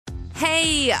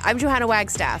Hey, I'm Johanna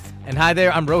Wagstaff. And hi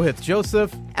there, I'm Rohith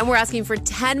Joseph. And we're asking for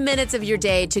 10 minutes of your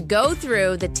day to go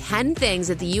through the 10 things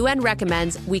that the UN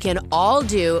recommends we can all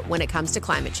do when it comes to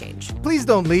climate change. Please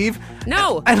don't leave.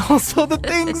 No. And also, the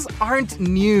things aren't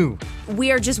new.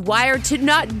 We are just wired to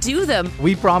not do them.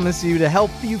 We promise you to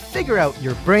help you figure out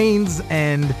your brains,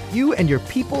 and you and your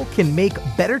people can make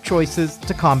better choices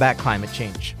to combat climate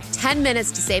change. 10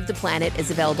 Minutes to Save the Planet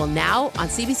is available now on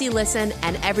CBC Listen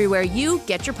and everywhere you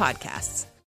get your podcasts.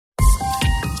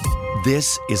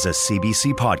 This is a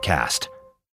CBC podcast.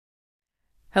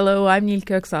 Hello, I'm Neil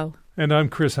Kirksall. And I'm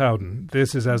Chris Howden.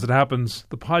 This is As It Happens,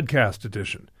 the podcast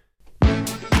edition.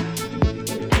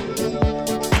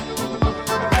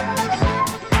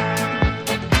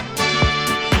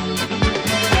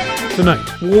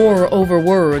 Tonight. War over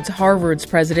words. Harvard's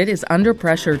president is under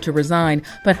pressure to resign,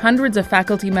 but hundreds of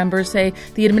faculty members say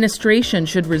the administration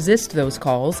should resist those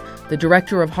calls. The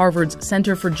director of Harvard's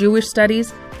Center for Jewish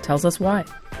Studies tells us why.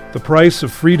 The price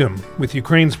of freedom. With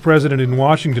Ukraine's president in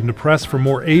Washington to press for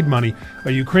more aid money,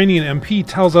 a Ukrainian MP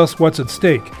tells us what's at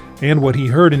stake and what he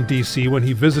heard in D.C. when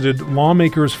he visited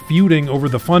lawmakers feuding over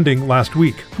the funding last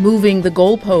week. Moving the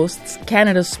goalposts,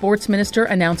 Canada's sports minister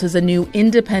announces a new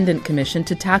independent commission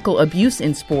to tackle abuse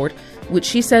in sport, which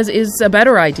she says is a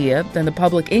better idea than the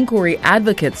public inquiry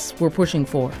advocates were pushing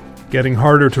for. Getting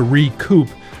harder to recoup.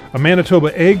 A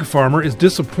Manitoba egg farmer is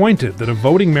disappointed that a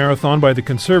voting marathon by the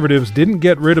Conservatives didn't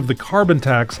get rid of the carbon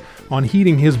tax on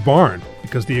heating his barn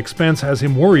because the expense has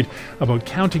him worried about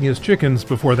counting his chickens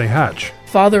before they hatch.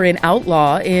 Father in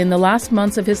outlaw, in the last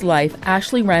months of his life,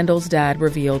 Ashley Randall's dad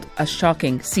revealed a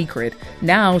shocking secret.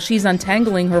 Now she's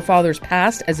untangling her father's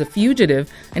past as a fugitive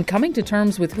and coming to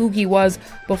terms with who he was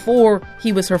before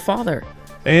he was her father.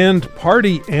 And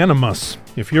party animus.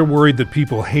 If you're worried that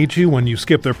people hate you when you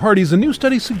skip their parties, a new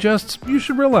study suggests you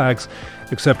should relax.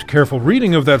 Except careful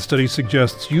reading of that study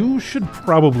suggests you should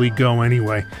probably go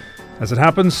anyway. As It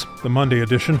Happens, the Monday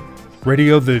edition,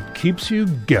 radio that keeps you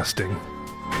guesting.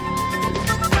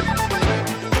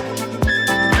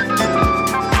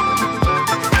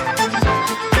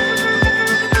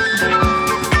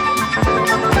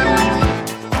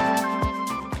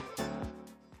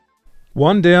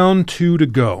 One down, two to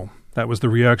go. That was the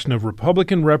reaction of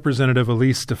Republican Representative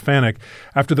Elise Stefanik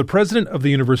after the president of the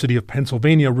University of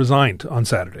Pennsylvania resigned on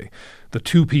Saturday. The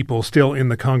two people still in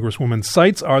the Congresswoman's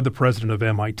sights are the president of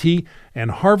MIT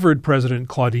and Harvard President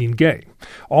Claudine Gay.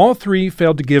 All three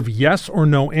failed to give yes or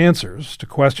no answers to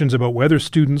questions about whether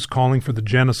students calling for the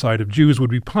genocide of Jews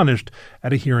would be punished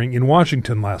at a hearing in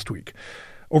Washington last week.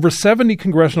 Over 70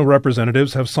 congressional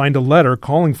representatives have signed a letter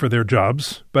calling for their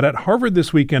jobs, but at Harvard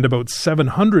this weekend, about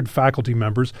 700 faculty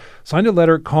members signed a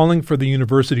letter calling for the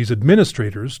university's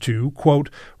administrators to, quote,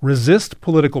 resist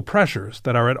political pressures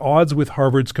that are at odds with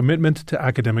Harvard's commitment to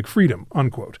academic freedom,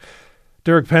 unquote.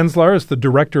 Derek Penzlar is the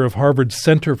director of Harvard's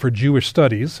Center for Jewish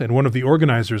Studies and one of the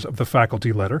organizers of the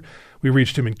faculty letter. We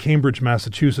reached him in Cambridge,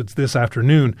 Massachusetts this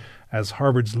afternoon as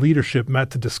Harvard's leadership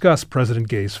met to discuss President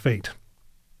Gay's fate.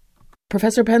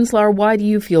 Professor Penzlar, why do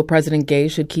you feel President Gay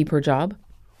should keep her job?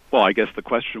 Well, I guess the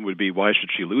question would be, why should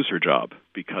she lose her job?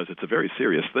 Because it's a very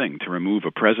serious thing to remove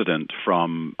a president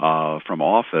from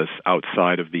office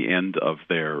outside of the end of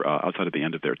their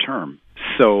term.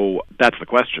 So that's the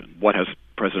question. What has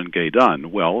President Gay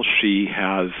done? Well, she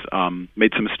has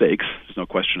made some mistakes. There's no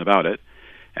question about it.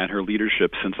 And her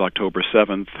leadership since October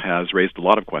 7th has raised a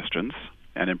lot of questions,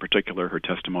 and in particular her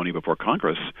testimony before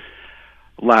Congress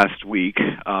last week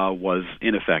was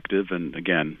ineffective and,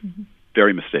 again,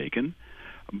 very mistaken.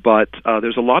 But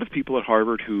there's a lot of people at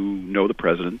Harvard who know the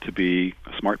president to be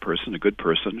a smart person, a good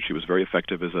person. She was very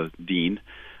effective as a dean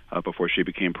before she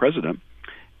became president.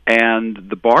 And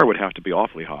the bar would have to be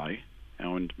awfully high.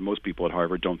 And most people at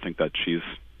Harvard don't think that she's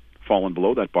fallen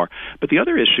below that bar. But the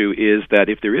other issue is that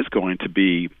if there is going to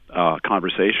be a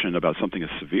conversation about something as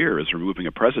severe as removing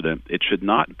a president, it should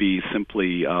not be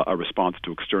simply a response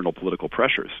to external political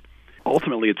pressures.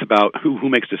 Ultimately, it's about who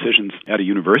makes decisions at a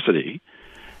university.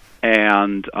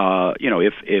 And,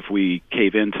 if we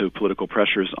cave into political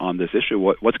pressures on this issue,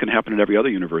 what's going to happen at every other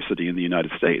university in the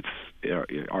United States?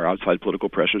 Are outside political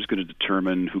pressures going to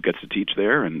determine who gets to teach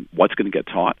there and what's going to get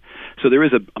taught? So there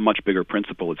is a much bigger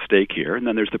principle at stake here. And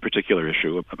then there's the particular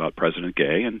issue about President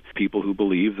Gay and people who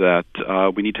believe that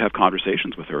we need to have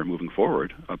conversations with her moving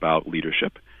forward about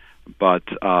leadership. But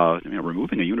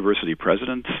removing a university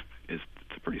president it's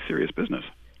a pretty serious business.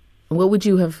 What would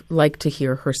you have liked to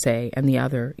hear her say and the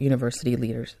other university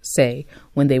leaders say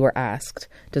when they were asked,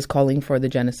 does calling for the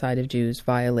genocide of Jews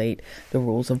violate the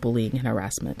rules of bullying and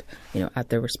harassment, at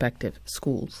their respective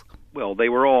schools? Well, they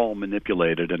were all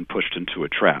manipulated and pushed into a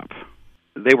trap.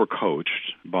 they were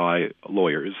coached by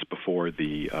lawyers before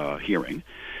the hearing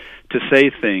to say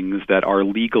things that are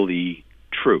legally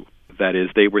true. That is,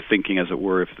 they were thinking, as it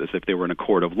were, as if they were in a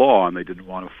court of law, and they didn't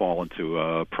want to fall into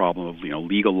a problem of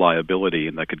legal liability,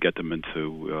 and that could get them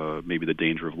into maybe the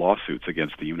danger of lawsuits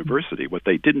against the university. What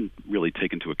they didn't really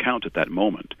take into account at that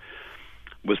moment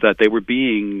was that they were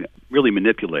being really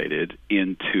manipulated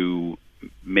into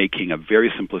making a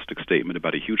very simplistic statement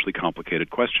about a hugely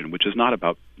complicated question, which is not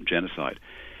about genocide.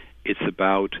 It's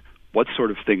about what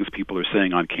sort of things people are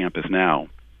saying on campus now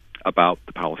about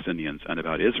the Palestinians and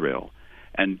about Israel.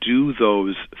 And do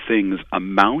those things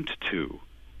amount to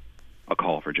a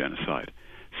call for genocide?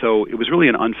 So it was really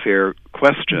an unfair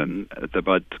question,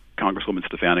 but Congresswoman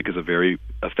Stefanik is a very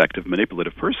effective,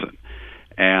 manipulative person.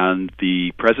 And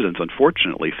the presidents,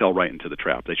 unfortunately, fell right into the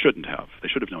trap. They shouldn't have. They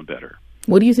should have known better.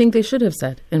 What do you think they should have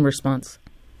said in response?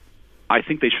 I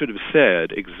think they should have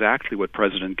said exactly what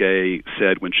President Gay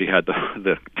said when she had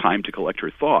the time to collect her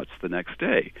thoughts the next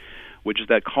day, which is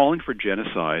that calling for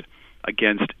genocide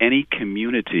against any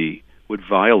community would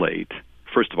violate,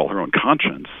 first of all, her own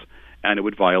conscience, and it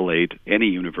would violate any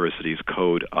university's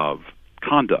code of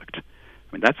conduct. I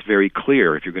mean, that's very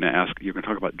clear if you're going to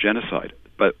talk about genocide.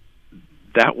 But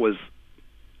that was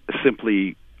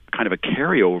simply kind of a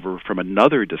carryover from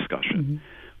another discussion,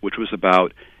 which was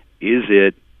about, is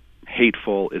it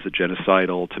hateful, is it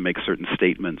genocidal to make certain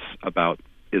statements about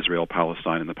Israel,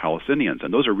 Palestine, and the Palestinians?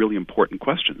 And those are really important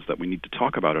questions that we need to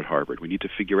talk about at Harvard. We need to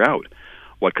figure out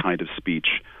what kind of speech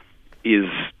is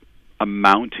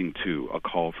amounting to a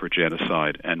call for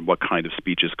genocide and what kind of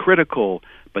speech is critical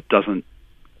but doesn't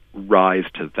rise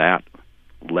to that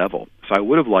level. So I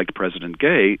would have liked President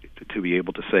Gay to be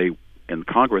able to say in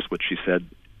Congress what she said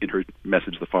in her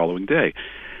message the following day.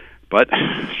 But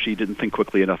she didn't think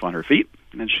quickly enough on her feet,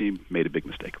 and she made a big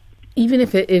mistake. Even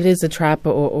if it is a trap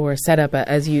or a setup,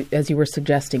 as you were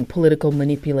suggesting, political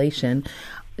manipulation,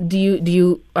 do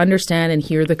you understand and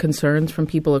hear the concerns from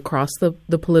people across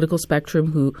the political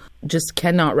spectrum who just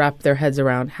cannot wrap their heads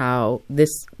around how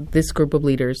this group of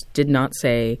leaders did not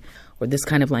say, or this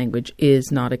kind of language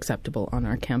is not acceptable on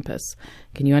our campus?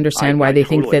 Can you understand why they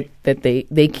totally think that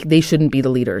they shouldn't be the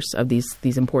leaders of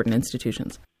these important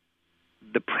institutions?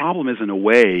 The problem is, in a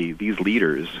way, these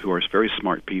leaders, who are very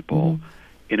smart people,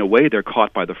 in a way, they're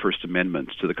caught by the First Amendment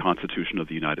to the Constitution of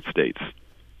the United States,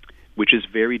 which is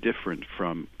very different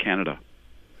from Canada.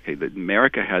 Okay,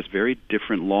 America has very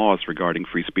different laws regarding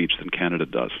free speech than Canada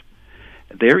does.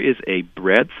 There is a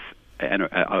breadth and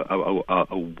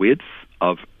a width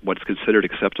of what's considered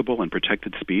acceptable and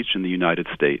protected speech in the United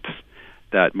States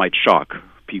that might shock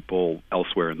people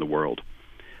elsewhere in the world,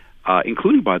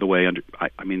 including, by the way,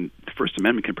 the First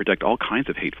Amendment can protect all kinds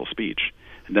of hateful speech.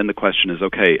 And then the question is,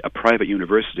 okay, a private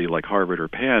university like Harvard or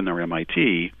Penn or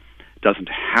MIT doesn't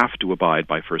have to abide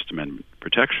by First Amendment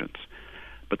protections.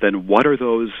 But then what are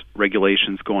those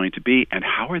regulations going to be, and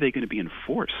how are they going to be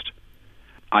enforced?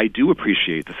 I do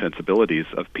appreciate the sensibilities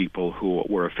of people who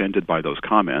were offended by those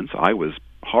comments. I was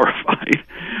horrified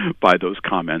by those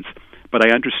comments, but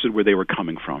I understood where they were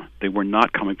coming from. They were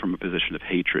not coming from a position of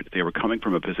hatred. They were coming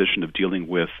from a position of dealing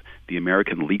with the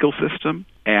American legal system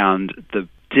and the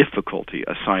difficulty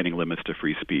assigning limits to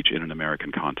free speech in an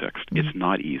American context. It's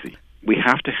not easy. We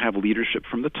have to have leadership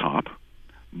from the top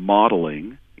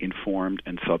modeling informed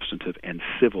and substantive and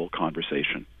civil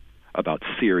conversation about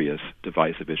serious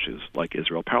divisive issues like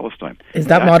Israel-Palestine. Is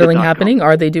that modeling happening?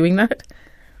 Are they doing that?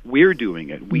 We're doing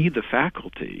it. We, the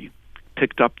faculty,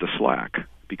 picked up the slack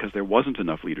because there wasn't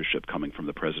enough leadership coming from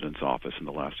the president's office in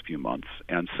the last few months.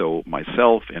 And so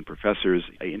myself and professors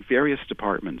in various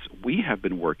departments, we have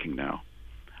been working now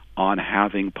on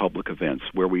having public events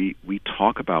where we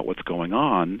talk about what's going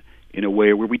on in a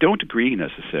way where we don't agree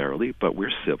necessarily, but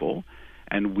we're civil,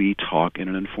 and we talk in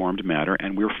an informed manner,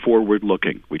 and we're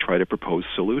forward-looking. We try to propose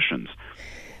solutions.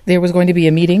 There was going to be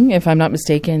a meeting, if I'm not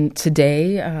mistaken,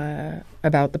 today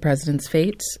about the president's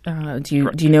fate.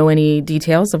 Do you know any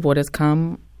details of what has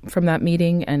come from that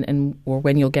meeting and or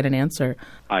when you'll get an answer?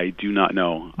 I do not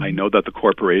know. I know that the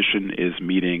corporation is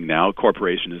meeting now.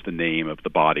 Corporation is the name of the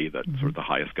body, that's sort of the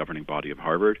highest governing body of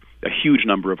Harvard. A huge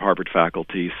number of Harvard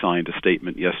faculty signed a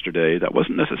statement yesterday that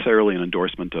wasn't necessarily an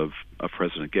endorsement of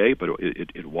President Gay, but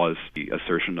it was the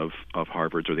assertion of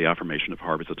Harvard's, or the affirmation of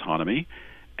Harvard's autonomy.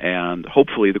 And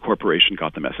hopefully the corporation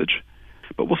got the message.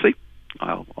 But we'll see.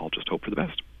 I'll just hope for the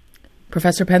best.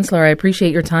 Professor Penslar, I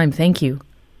appreciate your time. Thank you.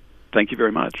 Thank you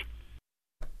very much.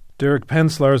 Derek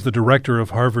Penslar is the director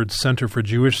of Harvard's Center for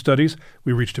Jewish Studies.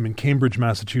 We reached him in Cambridge,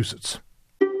 Massachusetts.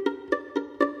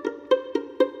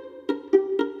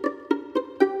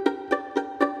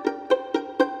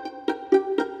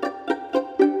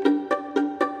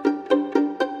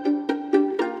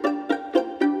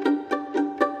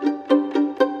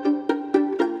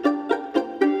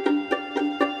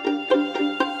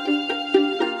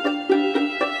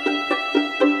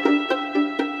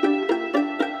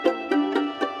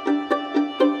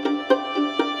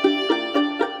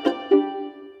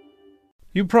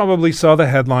 You probably saw the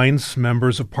headlines,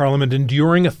 members of Parliament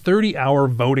enduring a 30-hour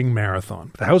voting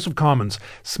marathon, the House of Commons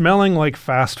smelling like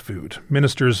fast food,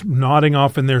 ministers nodding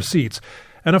off in their seats,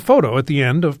 and a photo at the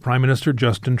end of Prime Minister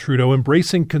Justin Trudeau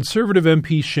embracing Conservative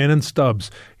MP Shannon Stubbs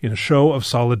in a show of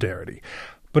solidarity.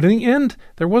 But in the end,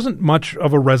 there wasn't much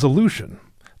of a resolution.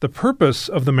 The purpose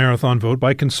of the marathon vote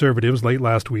by Conservatives late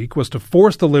last week was to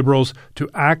force the Liberals to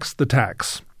axe the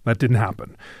tax. That didn't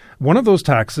happen. One of those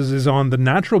taxes is on the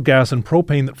natural gas and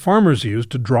propane that farmers use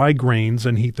to dry grains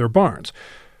and heat their barns.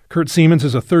 Kurt Siemens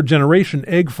is a third-generation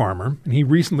egg farmer, and he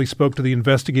recently spoke to the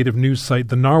investigative news site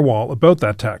The Narwhal about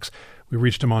that tax. We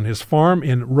reached him on his farm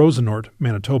in Rosenort,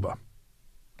 Manitoba.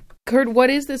 Kurt, what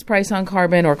is this price on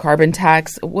carbon or carbon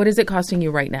tax? What is it costing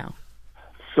you right now?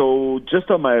 So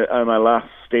just on my last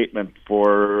statement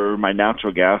for my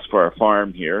natural gas for our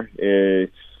farm here,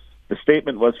 the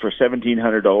statement was for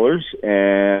 $1,700,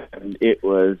 and it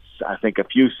was, I think, a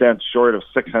few cents short of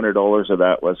 $600 of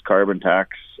that was carbon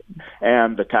tax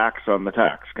and the tax on the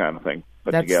tax kind of thing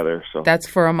put together. So that's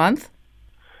for a month?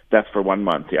 That's for 1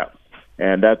 month, yeah.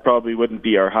 And that probably wouldn't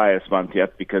be our highest month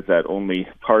yet because that only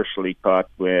partially caught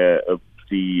the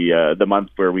month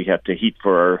where we had to heat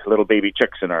for our little baby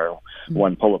chicks in our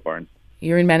one pull-up barn.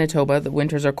 You're in Manitoba. The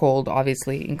winters are cold,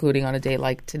 obviously, including on a day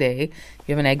like today.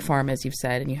 You have an egg farm, as you've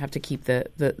said, and you have to keep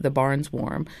the barns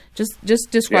warm. Just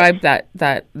describe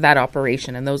that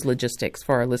operation and those logistics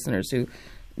for our listeners who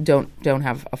don't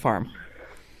have a farm.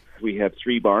 We have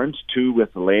 3 barns, 2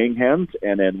 with the laying hens,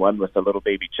 and then 1 with the little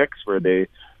baby chicks where they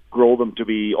grow them to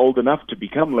be old enough to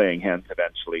become laying hens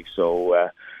eventually. So,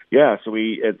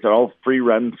 it's an all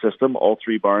free-run system. All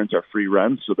 3 barns are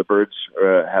free-run, so the birds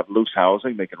have loose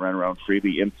housing. They can run around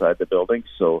freely inside the building.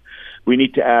 So we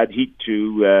need to add heat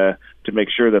to make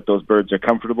sure that those birds are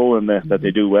comfortable and that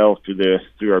they do well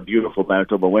through our beautiful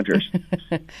Manitoba winters.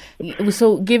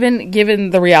 So given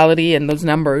the reality and those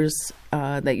numbers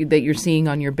that you're seeing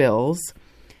on your bills,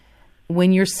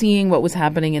 when you're seeing what was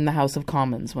happening in the House of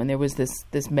Commons, when there was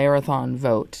this marathon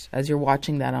vote, as you're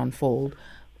watching that unfold,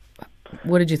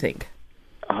 what did you think?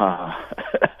 A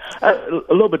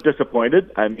little bit disappointed.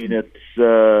 I mean,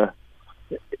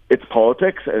 it's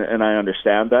politics, and I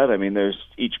understand that. I mean,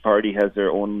 each party has their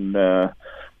own, their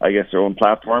own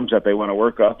platforms that they want to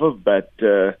work off of. But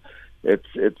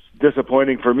it's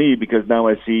disappointing for me because now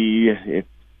I see it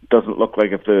doesn't look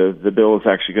like if the bill is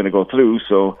actually going to go through.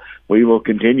 So we will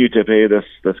continue to pay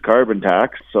this carbon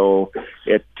tax. So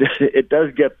it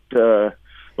does get a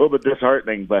little bit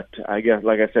disheartening, but I guess,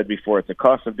 like I said before, it's a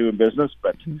cost of doing business,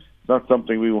 but it's not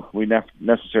something we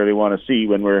necessarily want to see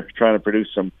when we're trying to produce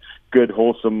some good,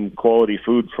 wholesome, quality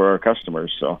food for our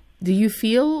customers. So, do you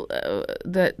feel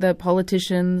that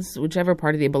politicians, whichever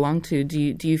party they belong to,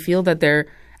 do you feel that they're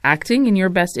acting in your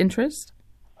best interest?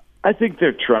 I think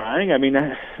they're trying. I mean,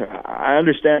 I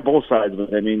understand both sides of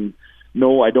it. I mean,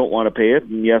 no, I don't want to pay it,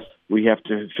 and yes, we have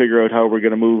to figure out how we're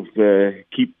going to move,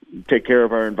 take care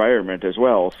of our environment as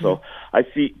well. So I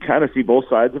kind of see both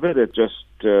sides of it. It just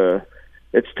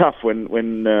it's tough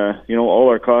when all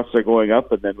our costs are going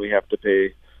up, and then we have to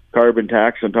pay carbon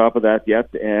tax on top of that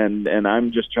yet. And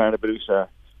I'm just trying to produce a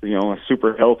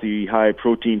super healthy, high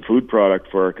protein food product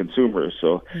for our consumers.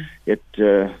 So it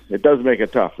does make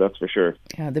it tough, that's for sure.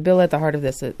 Yeah, the bill at the heart of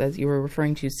this, as you were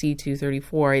referring to,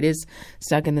 C-234, it is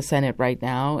stuck in the Senate right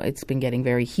now. It's been getting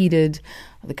very heated.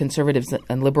 The Conservatives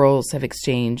and Liberals have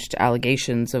exchanged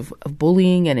allegations of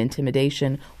bullying and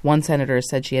intimidation. One senator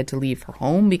said she had to leave her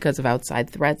home because of outside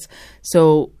threats.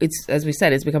 So it's, as we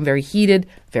said, it's become very heated,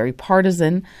 very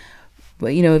partisan.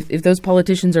 But, if those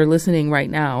politicians are listening right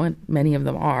now, and many of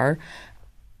them are,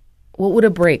 what would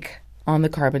a break on the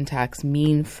carbon tax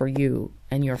mean for you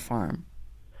and your farm?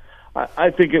 I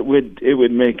think it would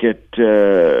make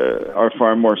our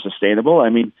farm more sustainable. I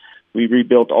mean, we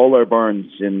rebuilt all our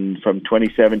barns from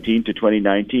 2017 to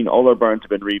 2019. All our barns have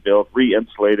been rebuilt,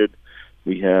 re-insulated.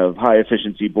 We have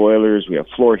high-efficiency boilers. We have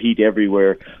floor heat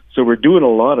everywhere. So we're doing a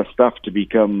lot of stuff to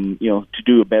become, to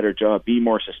do a better job, be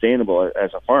more sustainable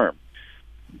as a farm.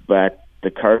 But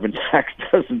the carbon tax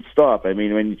doesn't stop. I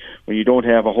mean, when you don't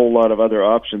have a whole lot of other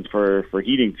options for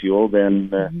heating fuel,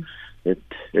 then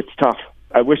it's tough.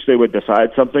 I wish they would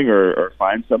decide something or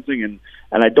find something,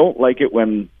 and I don't like it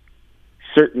when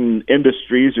certain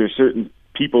industries or certain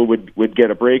people would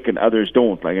get a break and others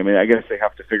don't. I guess they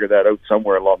have to figure that out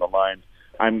somewhere along the line.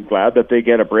 I'm glad that they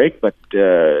get a break, but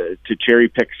to cherry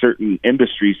pick certain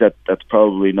industries, that's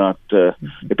probably not.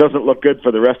 It doesn't look good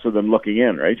for the rest of them looking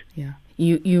in, right? Yeah.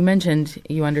 You mentioned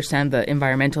you understand the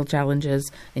environmental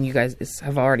challenges, and you guys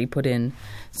have already put in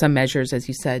some measures, as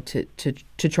you said,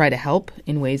 to try to help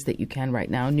in ways that you can right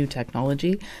now, new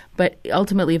technology. But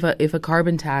ultimately, if a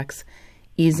carbon tax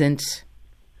isn't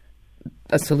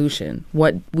a solution,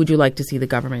 what would you like to see the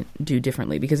government do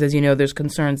differently? Because, as you know, there's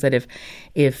concerns that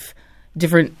if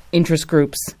different interest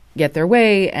groups get their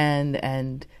way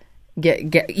and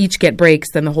each get breaks,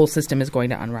 then the whole system is going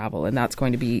to unravel, and that's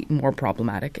going to be more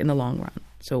problematic in the long run.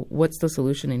 So what's the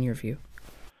solution in your view?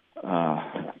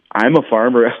 I'm a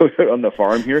farmer out on the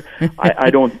farm here. I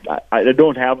don't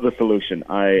have the solution.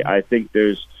 I think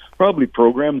there's probably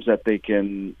programs that they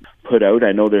can put out.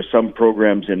 I know there's some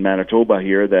programs in Manitoba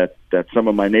here that some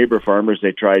of my neighbor farmers,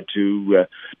 they tried to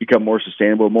become more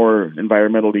sustainable, more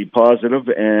environmentally positive,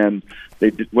 and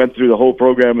they went through the whole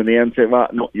program in the end said, well,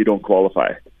 no, you don't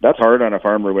qualify. That's hard on a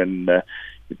farmer when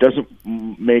it doesn't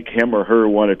make him or her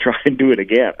want to try and do it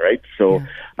again, right? So yeah.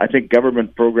 I think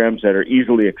government programs that are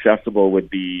easily accessible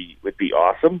would be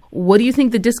awesome. What do you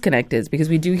think the disconnect is? Because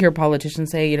we do hear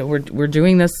politicians say, we're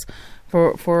doing this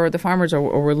for the farmers,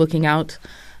 or we're looking out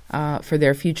for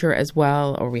their future as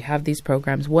well, or we have these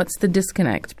programs. What's the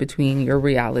disconnect between your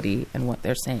reality and what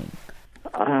they're saying?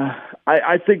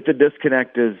 I think the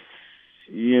disconnect is,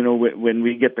 when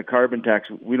we get the carbon tax,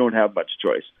 we don't have much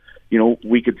choice.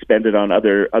 We could spend it on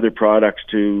other products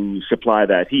to supply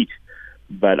that heat,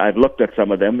 but I've looked at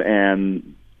some of them,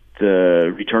 and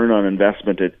the return on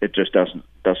investment, it just doesn't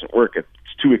work. It's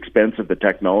too expensive, the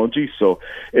technology. So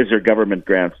is there government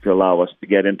grants to allow us to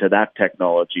get into that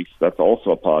technology? So that's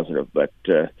also a positive, but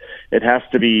it has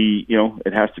to be,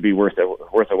 worth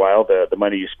a while, the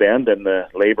money you spend and the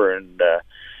labor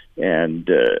and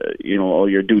all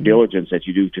your due diligence that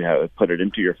you do to put it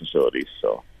into your facilities.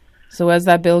 So as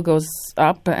that bill goes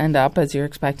up and up, as you're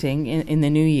expecting in the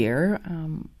new year,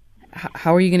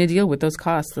 how are you going to deal with those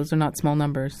costs? Those are not small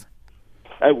numbers.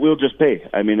 We'll just pay.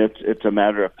 I mean, it's a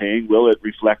matter of paying. Will it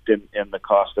reflect in the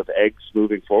cost of eggs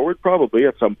moving forward? Probably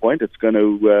at some point. It's going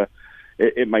to.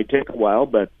 It might take a while,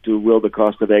 but will the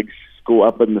cost of eggs go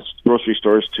up in the grocery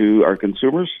stores to our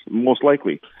consumers? Most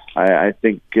likely. I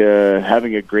think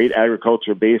having a great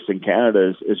agriculture base in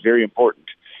Canada is very important.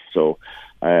 So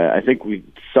I think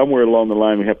somewhere along the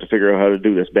line we have to figure out how to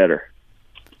do this better.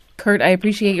 Kurt, I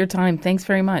appreciate your time. Thanks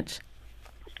very much.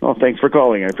 Oh, thanks for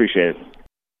calling. I appreciate it.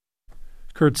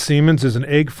 Kurt Siemens is an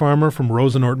egg farmer from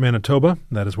Rosenort, Manitoba.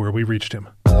 That is where we reached him.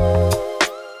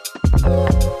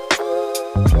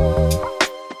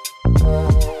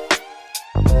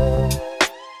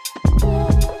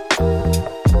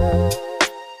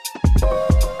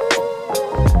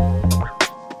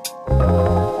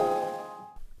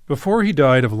 Before he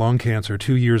died of lung cancer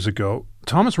 2 years ago,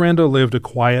 Thomas Randall lived a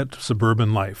quiet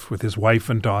suburban life with his wife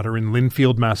and daughter in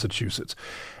Lynnfield, Massachusetts.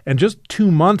 And just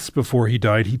 2 months before he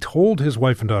died, he told his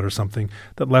wife and daughter something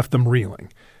that left them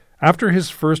reeling. After his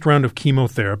first round of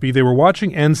chemotherapy, they were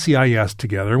watching NCIS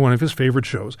together, one of his favorite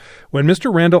shows, when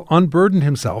Mr. Randall unburdened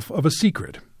himself of a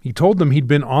secret. He told them he'd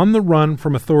been on the run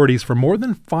from authorities for more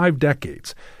than 5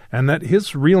 decades, and that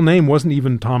his real name wasn't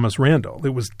even Thomas Randall.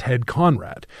 It was Ted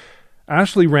Conrad.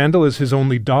 Ashley Randall is his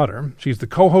only daughter. She's the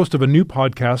co-host of a new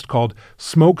podcast called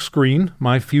Smoke Screen,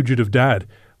 My Fugitive Dad.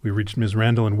 We reached Ms.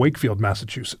 Randall in Wakefield,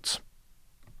 Massachusetts.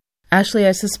 Ashley,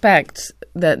 I suspect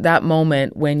that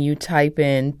moment when you type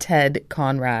in Ted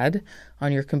Conrad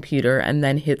on your computer and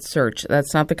then hit search,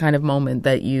 that's not the kind of moment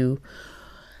that you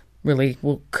really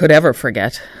could ever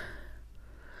forget.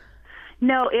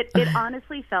 No, it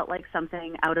honestly felt like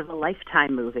something out of a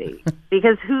Lifetime movie.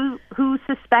 Because who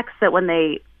suspects that when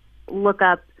they look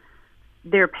up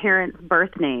their parents'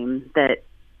 birth name that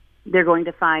they're going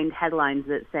to find headlines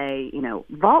that say,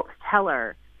 vault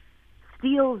teller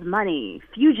steals money,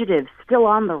 fugitive still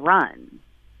on the run.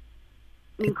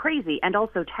 I mean, crazy and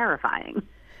also terrifying.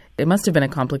 It must have been a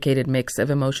complicated mix of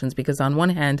emotions because on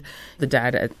one hand, the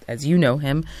dad, as you know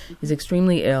him, is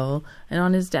extremely ill and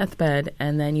on his deathbed,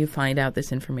 and then you find out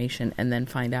this information and then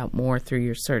find out more through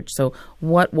your search. So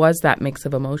what was that mix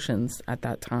of emotions at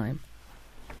that time?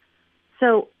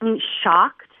 So,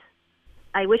 shocked.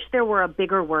 I wish there were a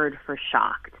bigger word for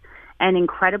shocked, and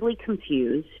incredibly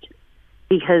confused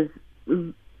because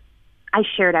I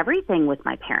shared everything with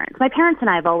my parents. My parents and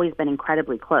I have always been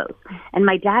incredibly close, and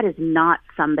my dad is not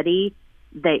somebody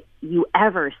that you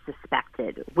ever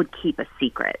suspected would keep a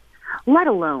secret, let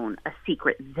alone a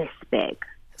secret this big.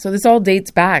 So this all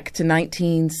dates back to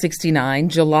 1969,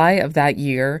 July of that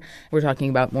year. We're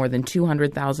talking about more than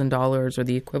 $200,000 or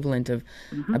the equivalent of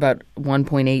about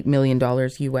 $1.8 million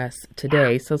US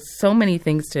today. So many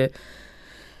things to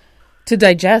to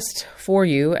digest for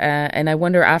you. And I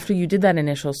wonder, after you did that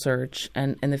initial search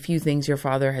and the few things your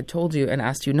father had told you and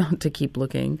asked you not to keep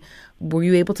looking, were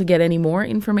you able to get any more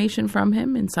information from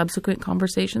him in subsequent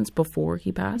conversations before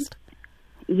he passed?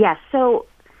 Yes. So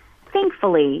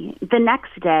thankfully, the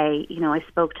next day, I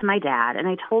spoke to my dad and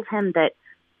I told him that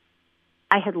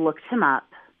I had looked him up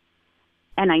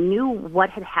and I knew what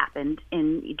had happened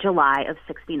in July of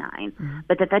 1969,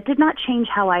 but that did not change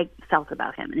how I felt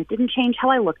about him. And it didn't change how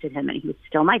I looked at him. And he was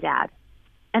still my dad.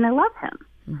 And I love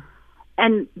him.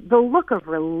 And the look of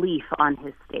relief on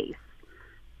his face.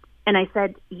 And I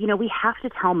said, we have to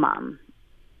tell Mom.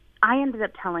 I ended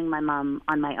up telling my mom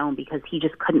on my own because he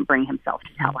just couldn't bring himself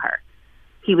to tell her.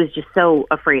 He was just so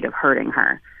afraid of hurting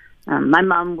her. My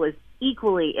mom was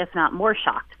equally, if not more,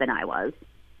 shocked than I was,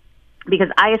 because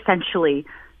I essentially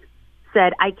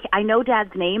said, I know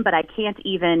Dad's name, but I can't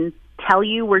even tell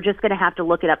you. We're just going to have to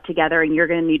look it up together, and you're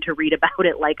going to need to read about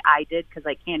it like I did, because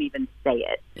I can't even say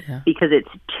it because it's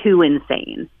too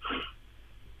insane.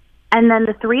 And then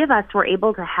the three of us were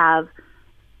able to have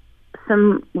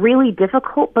some really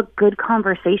difficult but good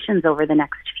conversations over the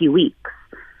next few weeks.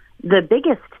 The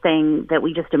biggest thing that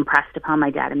we just impressed upon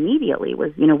my dad immediately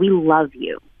was, we love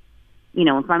you.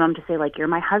 For my mom to say, you're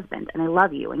my husband and I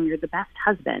love you and you're the best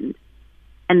husband.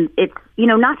 And it's,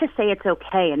 not to say it's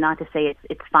okay and not to say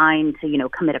it's fine to,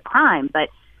 commit a crime, but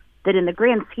that in the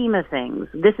grand scheme of things,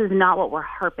 this is not what we're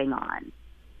harping on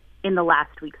in the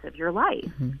last weeks of your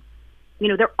life.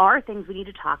 There are things we need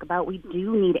to talk about. We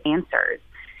do need answers.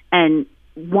 And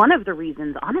one of the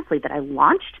reasons, honestly, that I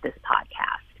launched this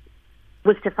podcast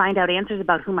was to find out answers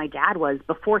about who my dad was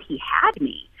before he had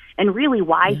me and really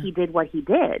why he did what he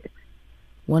did.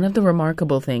 One of the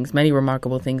many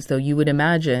remarkable things, though, you would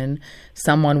imagine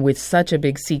someone with such a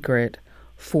big secret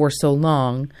for so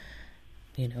long,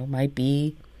 might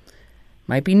be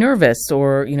nervous,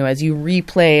 or, as you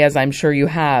replay, as I'm sure you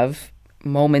have,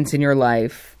 moments in your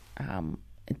life,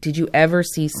 did you ever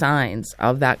see signs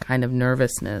of that kind of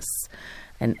nervousness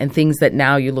and things that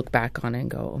now you look back on and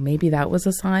go, oh, maybe that was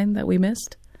a sign that we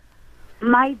missed?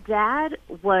 My dad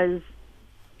was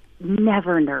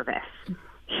never nervous.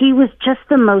 He was just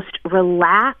the most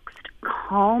relaxed,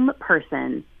 calm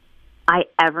person I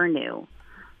ever knew.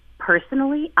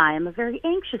 Personally, I am a very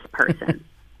anxious person.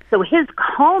 So his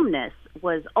calmness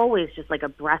was always just like a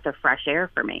breath of fresh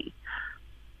air for me.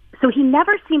 So he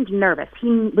never seemed nervous. He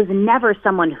was never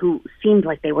someone who seemed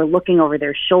like they were looking over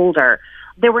their shoulder.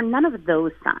 There were none of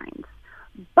those signs.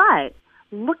 But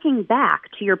looking back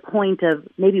to your point of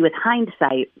maybe with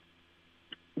hindsight,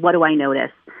 what do I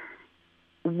notice?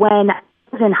 When I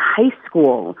was in high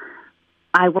school,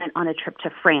 I went on a trip to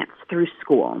France through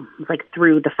school. It was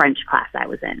through the French class I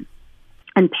was in.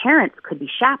 And parents could be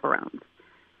chaperones.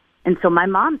 And so my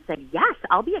mom said, yes,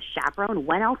 I'll be a chaperone.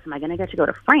 When else am I going to get to go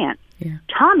to France? Yeah.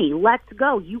 Tommy, let's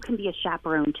go. You can be a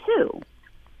chaperone too.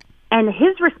 And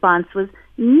his response was,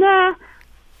 nah,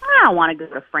 I don't want to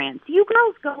go to France. You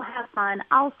girls go have fun.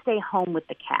 I'll stay home with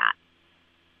the cat.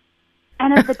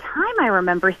 And at the time I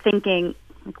remember thinking,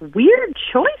 weird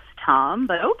choice, Tom,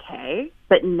 but okay.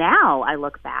 But now I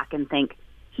look back and think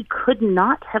he could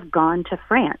not have gone to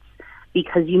France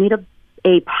because you need a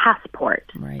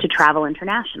passport to travel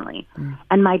internationally.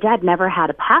 And my dad never had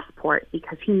a passport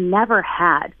because he never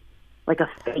had a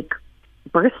fake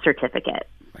birth certificate.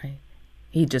 Right.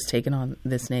 He'd just taken on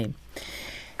this name.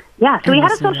 Yeah, so he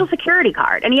had a Social Security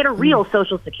card, and he had a real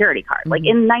Social Security card.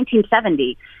 In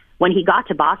 1970, when he got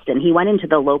to Boston, he went into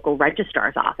the local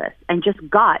registrar's office and just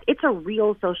it's a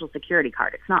real Social Security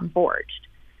card. It's not forged.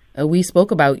 We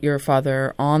spoke about your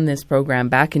father on this program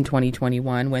back in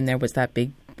 2021 when there was that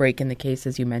big break in the case,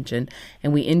 as you mentioned,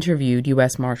 and we interviewed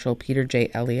U.S. Marshal Peter J.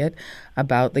 Elliott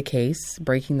about the case,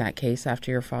 breaking that case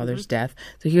after your father's death.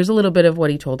 So here's a little bit of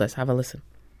what he told us. Have a listen.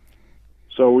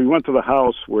 So we went to the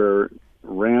house where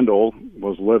Randall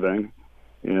was living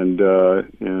and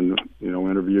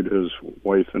interviewed his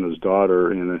wife and his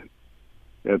daughter. And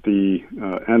at the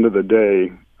end of the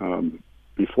day,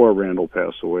 before Randall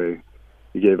passed away,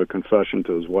 he gave a confession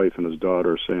to his wife and his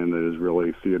daughter saying that it is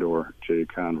really Theodore J.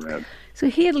 Conrad. So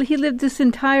he lived this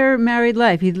entire married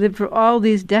life. He lived for all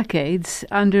these decades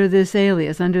under this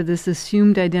alias, under this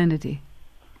assumed identity.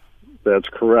 That's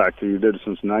correct. He did it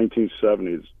since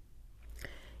 1970s.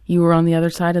 You were on the other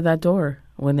side of that door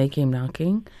when they came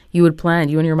knocking. You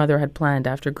and your mother had planned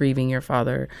after grieving your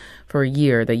father for a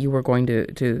year that you were going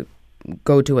to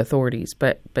go to authorities,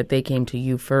 but they came to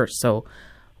you first. So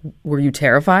were you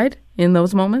terrified in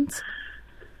those moments?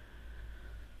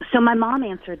 So my mom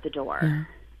answered the door,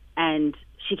 and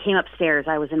she came upstairs.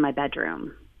 I was in my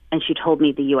bedroom, and she told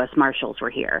me the U.S. Marshals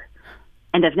were here.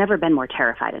 And I've never been more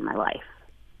terrified in my life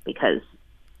because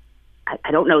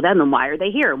I don't know them, and why are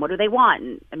they here, and what do they want?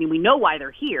 And, I mean, we know why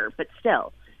they're here, but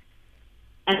still.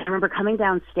 And I remember coming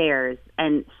downstairs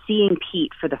and seeing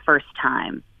Pete for the first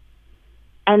time.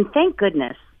 And thank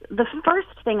goodness, the first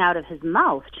thing out of his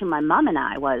mouth to my mom and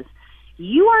I was,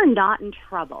 "You are not in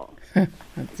trouble."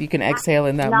 You can exhale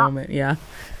in that moment, yeah.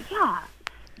 Yeah.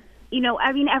 You know,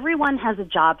 I mean, everyone has a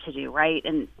job to do, right?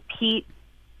 And Pete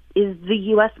is the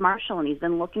U.S. Marshal, and he's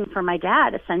been looking for my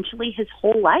dad essentially his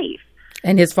whole life.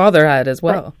 And his father had as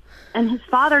well. And his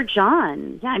father,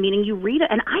 John. Yeah, I mean, and you read it,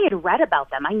 and I had read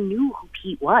about them. I knew who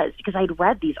Pete was because I'd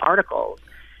read these articles.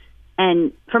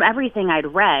 And from everything I'd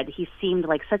read, he seemed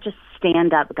like such a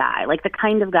stand-up guy, like the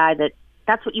kind of guy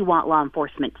that's what you want law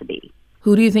enforcement to be.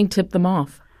 Who do you think tipped them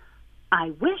off? I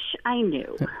wish I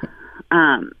knew.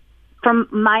 From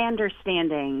my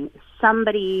understanding,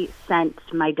 somebody sent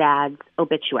my dad's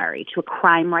obituary to a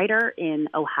crime writer in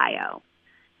Ohio,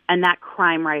 and that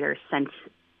crime writer sent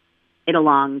it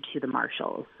along to the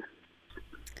marshals.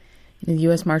 The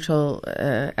U.S. Marshal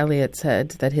Elliott said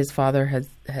that his father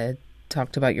had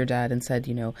talked about your dad and said,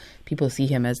 you know, people see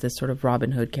him as this sort of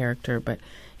Robin Hood character, but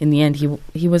in the end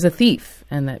he was a thief,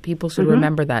 and that people should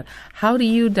remember that. How do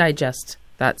you digest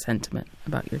that sentiment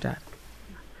about your dad?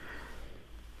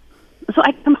 So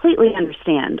I completely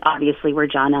understand, obviously, where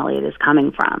John Elliott is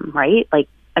coming from, right? Like,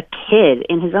 a kid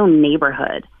in his own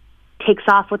neighborhood takes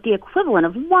off with the equivalent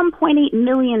of $1.8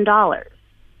 million,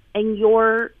 and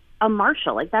you're a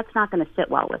marshal. Like, that's not going to sit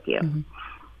well with you.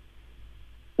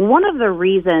 Mm-hmm. One of the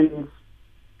reasons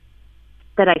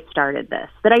that I started this,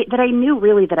 that I knew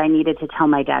really that I needed to tell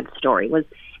my dad's story, was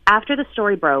after the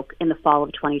story broke in the fall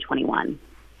of 2021.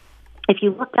 If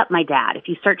you looked up my dad, if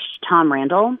you searched Tom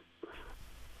Randall,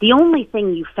 the only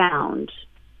thing you found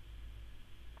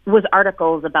was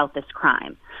articles about this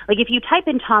crime. Like, if you type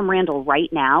in Tom Randall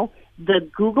right now, the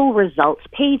Google results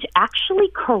page actually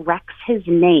corrects his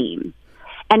name.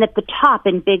 And at the top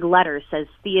in big letters says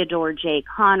Theodore J.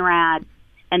 Conrad,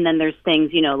 and then there's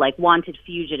things, you know, like wanted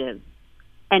fugitive.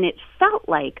 And it felt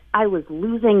like I was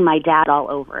losing my dad all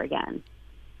over again.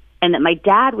 And that my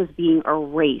dad was being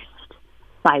erased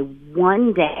by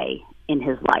one day in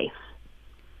his life.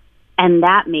 And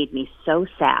that made me so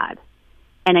sad.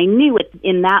 And I knew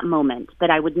in that moment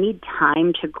that I would need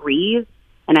time to grieve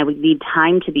and I would need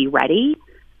time to be ready,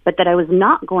 but that I was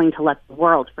not going to let the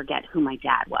world forget who my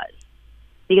dad was.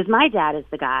 Because my dad is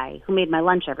the guy who made my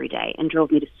lunch every day and drove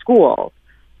me to school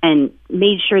and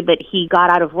made sure that he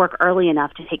got out of work early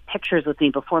enough to take pictures with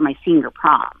me before my senior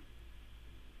prom.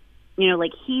 You know,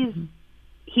 like he's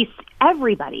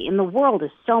everybody in the world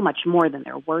is so much more than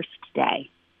their worst day.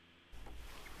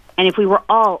 And if we were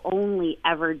all only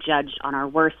ever judged on our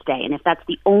worst day, and if that's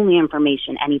the only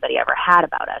information anybody ever had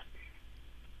about us,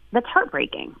 that's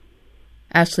heartbreaking.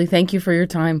 Ashley, thank you for your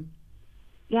time.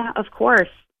 Yeah, of course.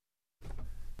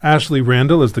 Ashley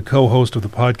Randall is the co-host of the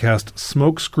podcast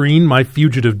Smokescreen, My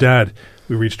Fugitive Dad.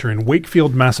 We reached her in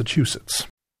Wakefield, Massachusetts.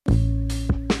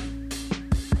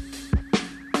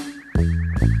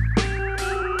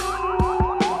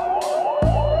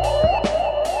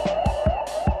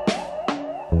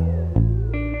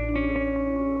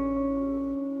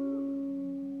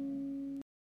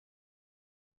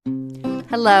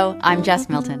 Hello, I'm Jess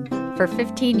Milton. For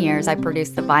 15 years, I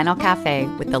produced The Vinyl Cafe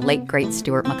with the late, great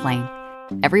Stuart McLean.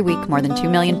 Every week, more than 2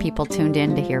 million people tuned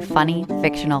in to hear funny,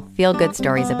 fictional, feel-good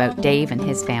stories about Dave and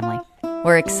his family.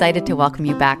 We're excited to welcome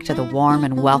you back to the warm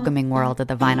and welcoming world of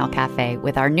The Vinyl Cafe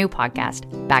with our new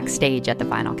podcast, Backstage at The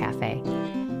Vinyl Cafe.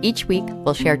 Each week,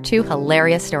 we'll share 2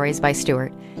 hilarious stories by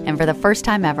Stuart, and for the first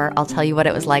time ever, I'll tell you what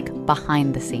it was like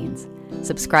behind the scenes.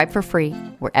 Subscribe for free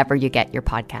wherever you get your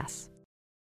podcasts.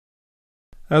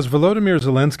 As Volodymyr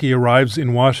Zelenskyy arrives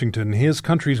in Washington, his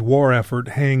country's war effort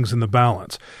hangs in the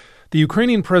balance. The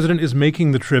Ukrainian president is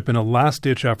making the trip in a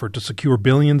last-ditch effort to secure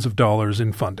billions of dollars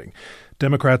in funding.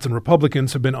 Democrats and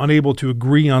Republicans have been unable to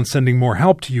agree on sending more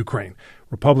help to Ukraine.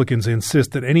 Republicans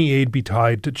insist that any aid be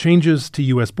tied to changes to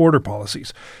U.S. border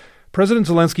policies. President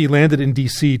Zelenskyy landed in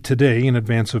D.C. today in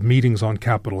advance of meetings on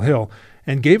Capitol Hill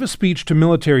and gave a speech to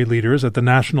military leaders at the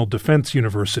National Defense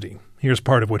University. Here's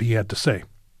part of what he had to say.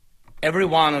 Every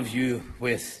one of you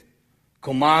with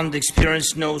command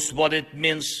experience knows what it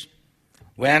means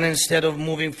when instead of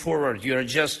moving forward, you're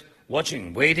just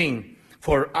watching, waiting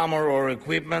for armor or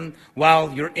equipment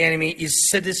while your enemy is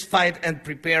satisfied and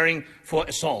preparing for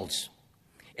assaults.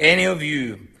 Any of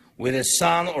you with a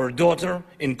son or daughter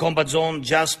in combat zone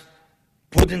just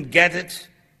wouldn't get it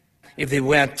if they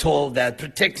were told that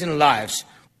protecting lives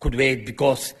could wait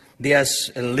because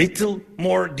there's a little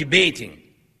more debating.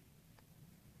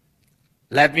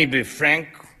 Let me be frank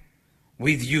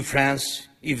with you, friends.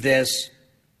 If there's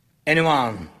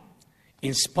anyone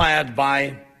inspired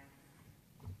by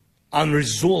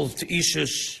unresolved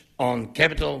issues on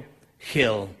Capitol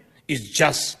Hill, it's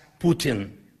just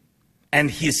Putin and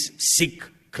his sick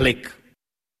clique.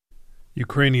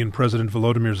 Ukrainian President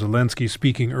Volodymyr Zelenskyy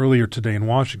speaking earlier today in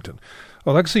Washington.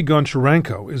 Alexei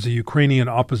Goncharenko is a Ukrainian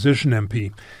opposition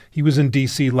MP. He was in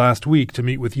D.C. last week to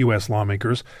meet with U.S.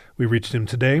 lawmakers. We reached him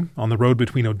today on the road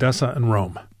between Odessa and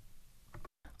Rome.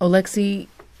 Alexei,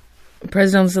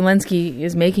 President Zelenskyy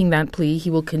is making that plea. He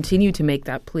will continue to make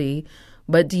that plea.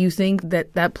 But do you think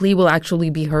that that plea will actually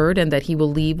be heard and that he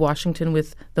will leave Washington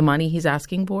with the money he's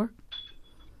asking for?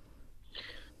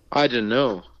 I don't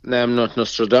know. I'm not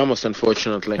Nostradamus,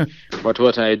 unfortunately. But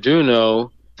what I do know,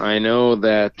 I know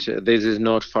that this is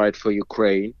not fight for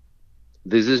Ukraine.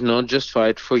 This is not just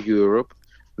fight for Europe.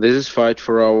 This is fight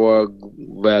for our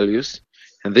values.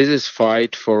 And this is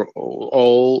fight for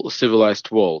all civilized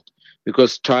world.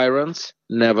 Because tyrants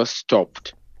never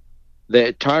stopped.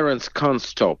 The tyrants can't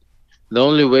stop. The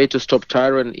only way to stop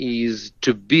tyrant is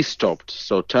to be stopped.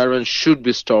 So tyrants should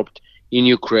be stopped in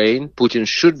Ukraine. Putin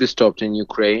should be stopped in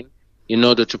Ukraine in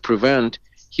order to prevent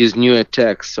his new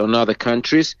attacks on other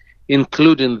countries,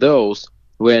 including those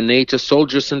where NATO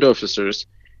soldiers and officers,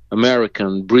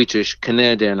 American, British,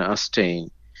 Canadian, are staying.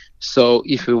 So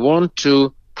if we want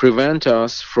to prevent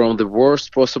us from the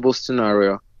worst possible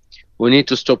scenario, we need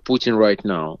to stop Putin right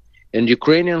now. And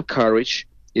Ukrainian courage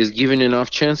is giving enough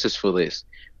chances for this.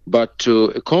 But to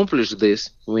accomplish this,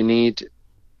 we need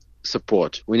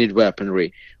support. We need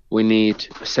weaponry. We need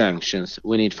sanctions.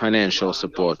 We need financial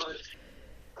support.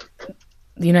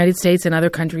 The United States and other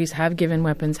countries have given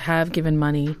weapons, have given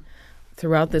money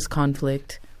throughout this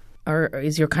conflict.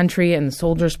 Is your country and the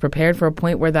soldiers prepared for a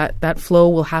point where that flow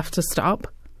will have to stop?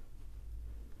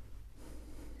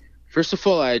 First of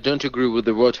all, I don't agree with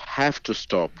the word have to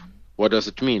stop. What does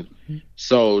it mean?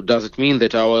 So does it mean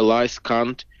that our allies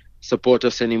can't support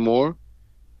us anymore?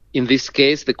 In this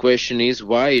case, the question is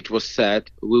why it was said,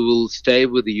 we will stay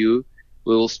with you,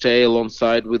 we will stay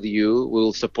alongside with you, we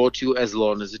will support you as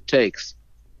long as it takes.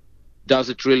 Does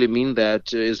it really mean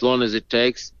that as long as it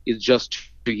takes, it's just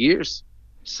 2 years?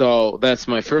 So that's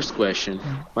my first question.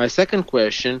 My second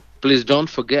question, please don't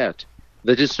forget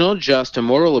that it's not just a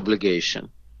moral obligation,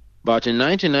 but in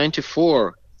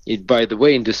 1994, by the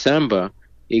way, in December,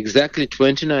 exactly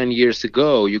 29 years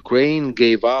ago, Ukraine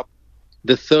gave up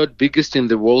the third biggest in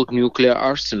the world nuclear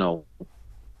arsenal.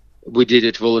 We did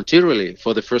it voluntarily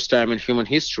for the first time in human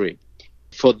history.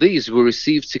 For this, we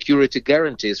received security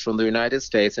guarantees from the United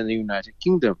States and the United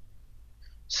Kingdom.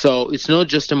 So it's not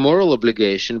just a moral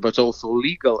obligation, but also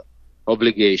legal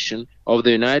obligation of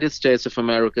the United States of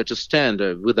America to stand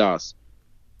with us,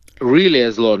 really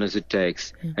as long as it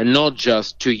takes, and not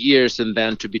just 2 years and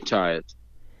then to be tired.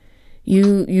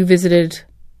 You visited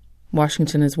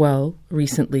Washington as well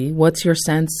recently. What's your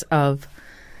sense of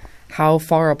how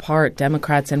far apart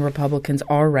Democrats and Republicans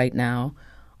are right now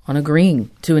on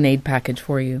agreeing to an aid package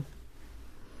for you?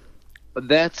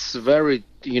 That's very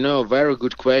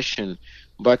good question.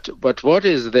 But what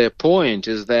is the point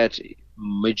is that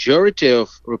majority of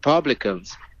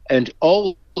Republicans and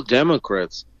all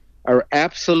Democrats are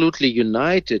absolutely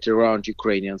united around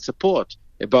Ukrainian support,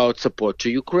 about support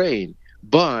to Ukraine.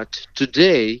 But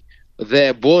today,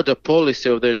 the border policy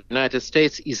of the United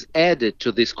States is added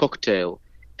to this cocktail,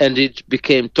 and it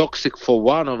became toxic for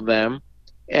one of them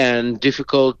and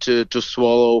difficult to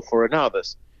swallow for another.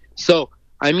 So,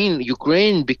 I mean,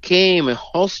 Ukraine became a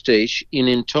hostage in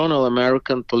internal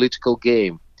American political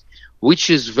game, which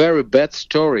is very bad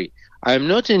story. I'm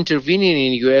not intervening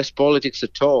in U.S. politics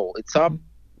at all. It's up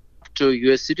to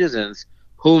U.S. citizens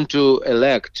whom to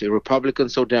elect,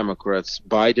 Republicans or Democrats,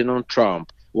 Biden or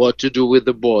Trump, what to do with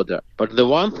the border. But the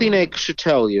one thing I should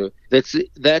tell you,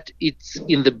 that it's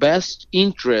in the best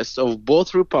interest of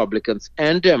both Republicans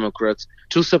and Democrats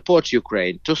to support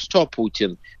Ukraine, to stop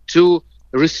Putin, to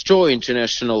restore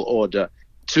international order,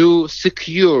 to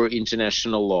secure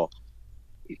international law.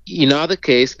 In other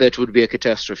case, that would be a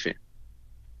catastrophe.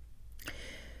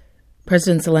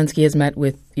 President Zelenskyy has met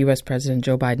with U.S. President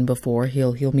Joe Biden before.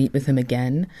 He'll meet with him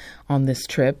again on this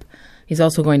trip. He's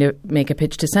also going to make a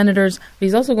pitch to senators.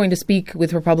 He's also going to speak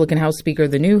with Republican House Speaker,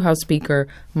 the new House Speaker,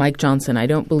 Mike Johnson. I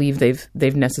don't believe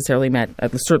they've necessarily met,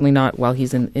 certainly not while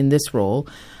he's in this role.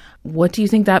 What do you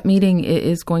think that meeting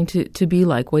is going to be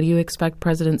like? What do you expect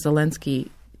President Zelenskyy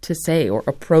to say or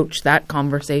approach that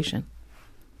conversation?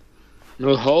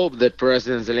 We'll hope that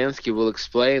President Zelenskyy will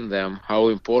explain them how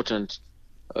important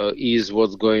is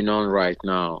what's going on right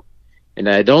now. And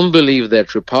I don't believe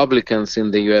that Republicans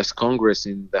in the U.S. Congress,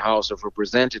 in the House of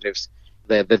Representatives,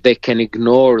 that they can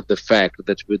ignore the fact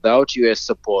that without U.S.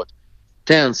 support,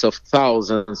 tens of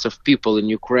thousands of people in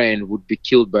Ukraine would be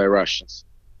killed by Russians.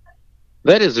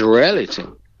 That is a reality.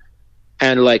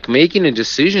 And like making a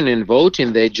decision in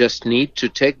voting, they just need to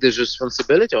take this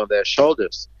responsibility on their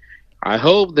shoulders. I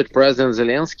hope that President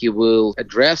Zelenskyy will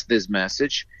address this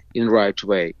message in the right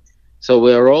way. So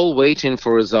we are all waiting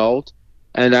for a result.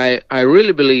 And I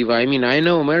really believe, I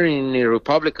know many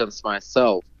Republicans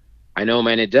myself. I know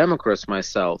many Democrats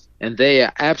myself. And they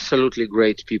are absolutely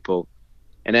great people.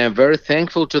 And I'm very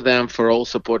thankful to them for all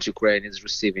support Ukraine is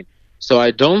receiving. So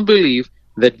I don't believe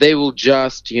that they will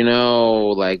just,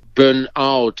 burn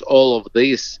out all of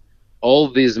this, all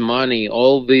this money,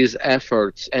 all these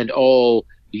efforts, and all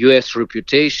U.S.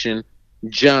 reputation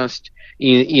just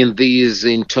in this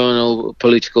internal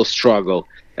political struggle.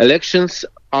 Elections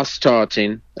are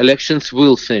starting, elections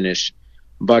will finish,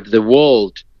 but the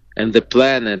world and the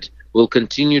planet will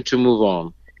continue to move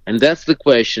on. And that's the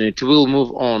question. It will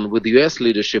move on with the U.S.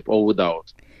 leadership or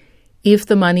without. If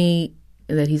the money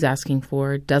that he's asking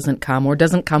for doesn't come or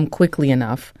doesn't come quickly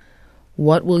enough,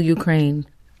 what will Ukraine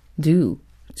do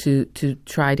to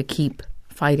try to keep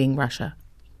fighting Russia?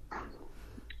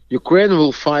 Ukraine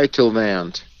will fight till the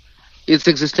end. It's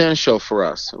existential for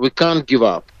us. We can't give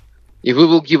up. If we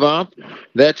will give up,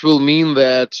 that will mean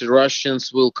that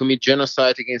Russians will commit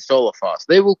genocide against all of us.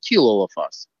 They will kill all of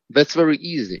us. That's very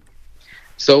easy.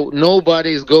 So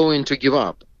nobody is going to give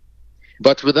up.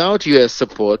 But without U.S.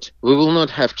 support, we will not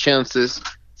have chances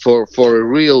for a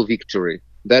real victory.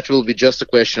 That will be just a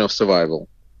question of survival.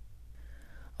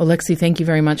 Oleksiy, thank you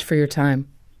very much for your time.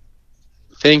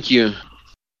 Thank you.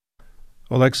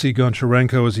 Oleksiy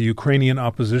Goncharenko is a Ukrainian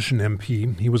opposition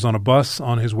MP. He was on a bus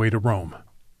on his way to Rome.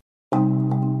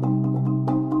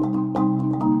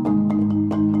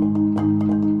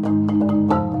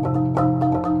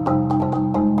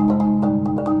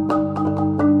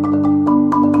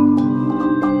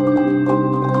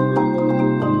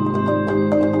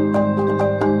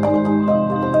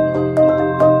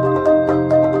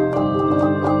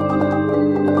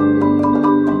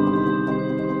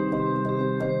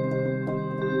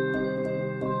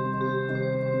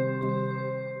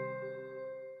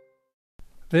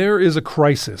 There is a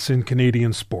crisis in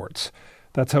Canadian sports.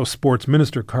 That's how Sports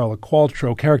Minister Carla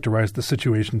Qualtrough characterized the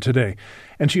situation today.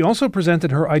 And she also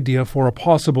presented her idea for a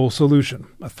possible solution,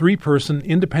 a 3-person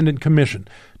independent commission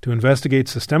to investigate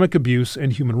systemic abuse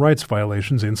and human rights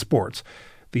violations in sports.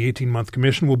 The 18-month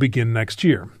commission will begin next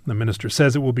year. The minister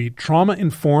says it will be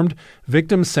trauma-informed,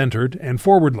 victim-centered, and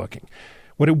forward-looking.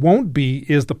 What it won't be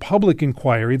is the public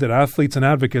inquiry that athletes and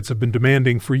advocates have been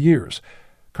demanding for years.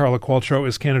 Carla Qualtrough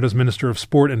is Canada's Minister of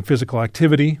Sport and Physical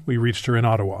Activity. We reached her in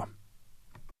Ottawa.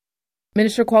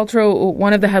 Minister Qualtrough,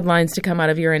 one of the headlines to come out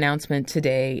of your announcement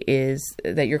today is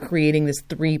that you're creating this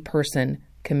 3-person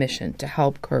commission to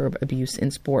help curb abuse in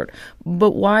sport.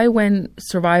 But why, when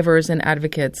survivors and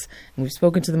advocates, and we've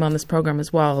spoken to them on this program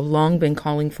as well, have long been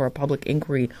calling for a public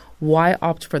inquiry, why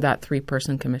opt for that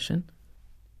 3-person commission?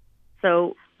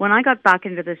 So when I got back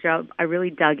into this job, I really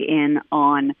dug in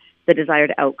on the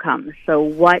desired outcomes. So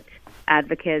what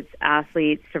advocates,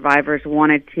 athletes, survivors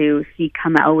wanted to see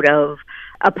come out of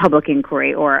a public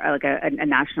inquiry or like a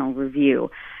national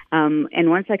review. And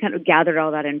once I kind of gathered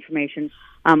all that information,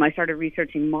 I started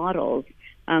researching models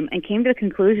and came to the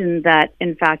conclusion that,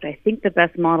 in fact, I think the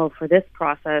best model for this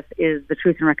process is the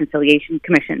Truth and Reconciliation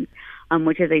Commission,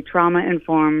 which is a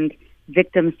trauma-informed,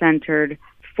 victim-centered,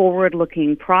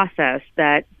 forward-looking process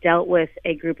that dealt with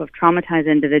a group of traumatized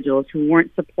individuals who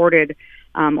weren't supported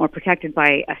or protected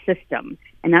by a system.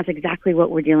 And that's exactly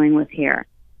what we're dealing with here.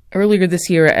 Earlier this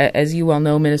year, as you well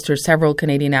know, Minister, several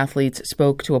Canadian athletes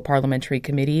spoke to a parliamentary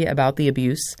committee about the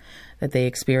abuse that they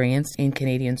experienced in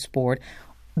Canadian sport.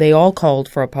 They all called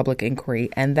for a public inquiry,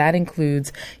 and that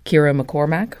includes Ciara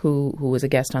McCormack, who was a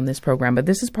guest on this program. But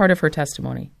this is part of her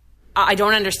testimony. I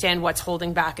don't understand what's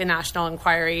holding back a national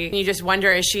inquiry. You just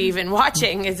wonder, is she even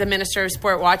watching? Is the Minister of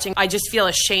Sport watching? I just feel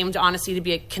ashamed, honestly, to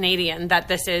be a Canadian, that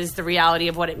this is the reality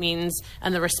of what it means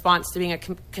and the response to being a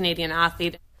Canadian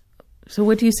athlete. So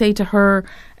what do you say to her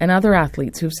and other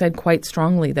athletes who've said quite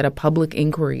strongly that a public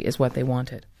inquiry is what they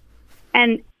wanted?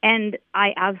 And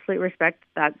I absolutely respect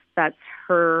that's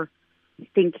her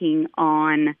thinking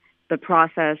on the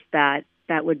process that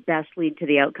would best lead to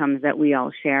the outcomes that we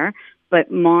all share. But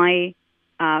my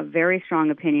very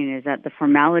strong opinion is that the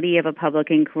formality of a public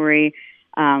inquiry,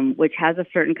 which has a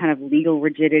certain kind of legal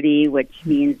rigidity, which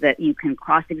means that you can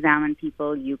cross-examine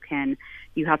people,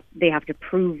 they have to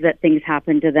prove that things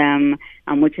happen to them,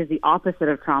 which is the opposite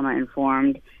of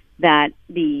trauma-informed. that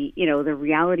the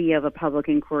reality of a public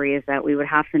inquiry is that we would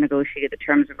have to negotiate the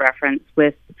terms of reference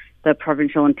with the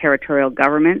provincial and territorial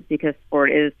governments, because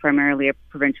sport is primarily a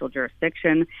provincial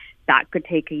jurisdiction. That could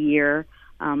take a year.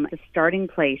 The starting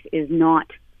place is not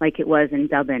like it was in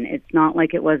Dublin. It's not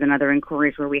like it was in other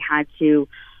inquiries where we had to,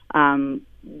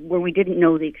 where we didn't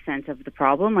know the extent of the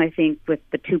problem. I think with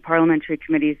the 2 parliamentary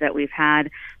committees that we've had,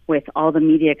 with all the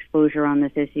media exposure on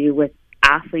this issue, with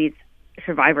athletes,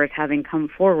 survivors having come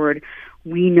forward,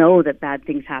 we know that bad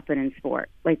things happen in sport.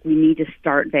 Like, we need to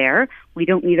start there. We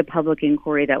don't need a public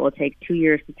inquiry that will take 2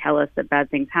 years to tell us that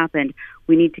bad things happened.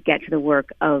 We need to get to the work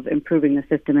of improving the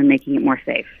system and making it more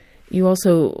safe. You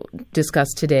also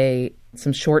discussed today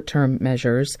some short-term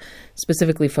measures,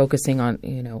 specifically focusing on,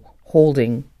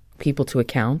 holding people to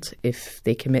account if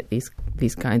they commit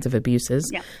these kinds of abuses.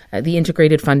 Yeah. The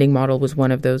integrated funding model was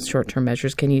one of those short-term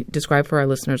measures. Can you describe for our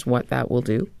listeners what that will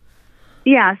do?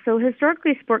 Yeah, so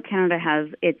historically, Sport Canada has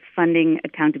its funding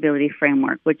accountability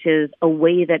framework, which is a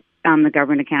way that the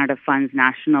Government of Canada funds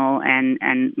national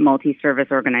and multi-service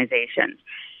organizations.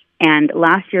 And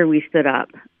last year, we stood up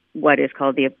what is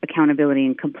called the Accountability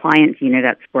and Compliance Unit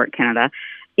at Sport Canada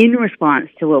in response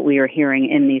to what we are hearing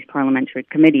in these parliamentary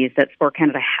committees, that Sport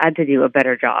Canada had to do a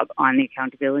better job on the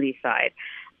accountability side.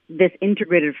 This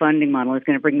integrated funding model is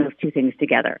going to bring those two things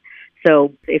together.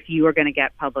 So if you are going to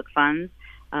get public funds,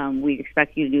 we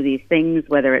expect you to do these things,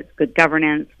 whether it's good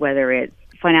governance, whether it's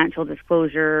financial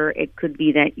disclosure. It could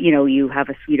be that, you have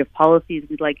a suite of policies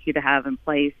we'd like you to have in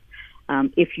place.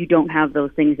 If you don't have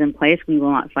those things in place, we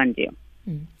will not fund you.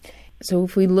 So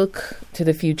if we look to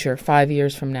the future, 5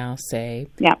 years from now, say,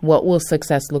 what will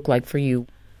success look like for you?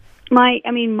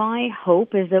 My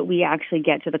hope is that we actually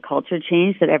get to the culture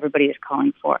change that everybody is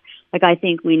calling for. I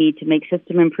think we need to make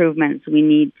system improvements. We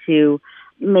need to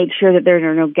make sure that there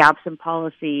are no gaps in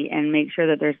policy and make sure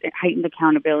that there's heightened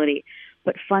accountability.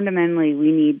 But fundamentally,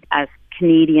 we need, as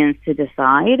Canadians, to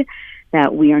decide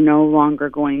that we are no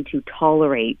longer going to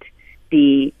tolerate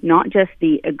not just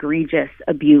the egregious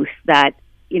abuse that,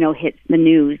 hits the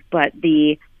news, but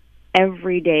the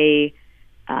everyday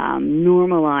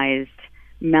normalized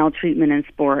maltreatment in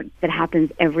sport that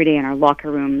happens every day in our locker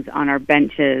rooms, on our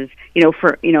benches.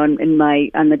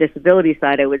 On the disability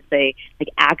side, I would say,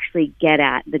 actually get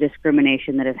at the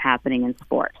discrimination that is happening in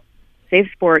sport. Safe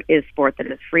sport is sport that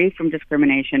is free from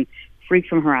discrimination, free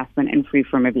from harassment, and free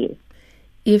from abuse.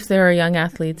 If there are young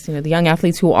athletes, the young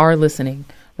athletes who are listening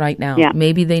right now,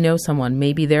 maybe they know someone,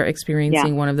 maybe they're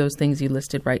experiencing one of those things you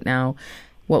listed right now.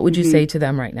 What would you say to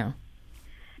them right now?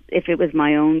 If it was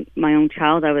my own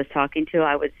child I was talking to,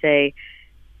 I would say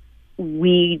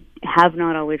we have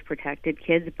not always protected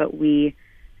kids, but we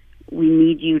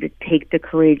need you to take the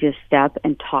courageous step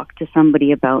and talk to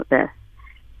somebody about this.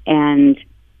 And,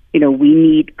 we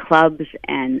need clubs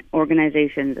and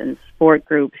organizations and sport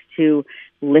groups to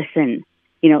listen.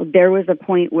 There was a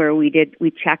point where we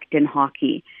checked in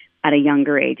hockey at a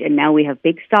younger age, and now we have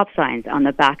big stop signs on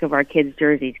the back of our kids'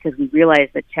 jerseys because we realize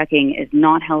that checking is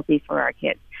not healthy for our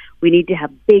kids. We need to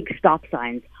have big stop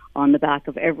signs on the back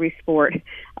of every sport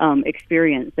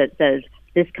experience that says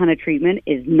this kind of treatment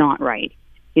is not right.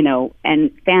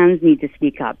 And fans need to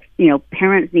speak up.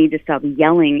 Parents need to stop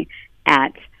yelling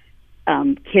at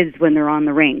kids when they're on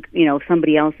the rink,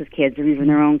 somebody else's kids or even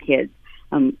their own kids.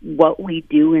 What we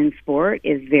do in sport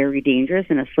is very dangerous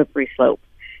and a slippery slope.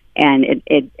 And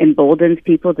it emboldens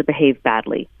people to behave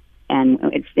badly. And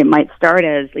it might start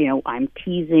as, I'm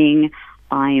teasing,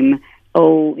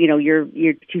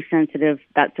 you're too sensitive,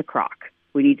 that's a crock.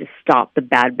 We need to stop the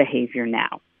bad behavior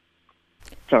now.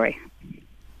 Sorry.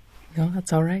 No,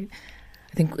 that's all right.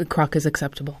 I think crock is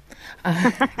acceptable.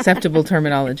 Acceptable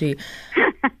terminology.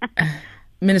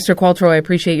 Minister Qualtrough, I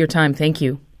appreciate your time. Thank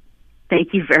you.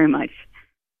 Thank you very much.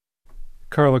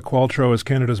 Carla Qualtrough is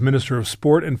Canada's Minister of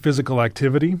Sport and Physical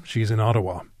Activity. She's in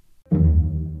Ottawa.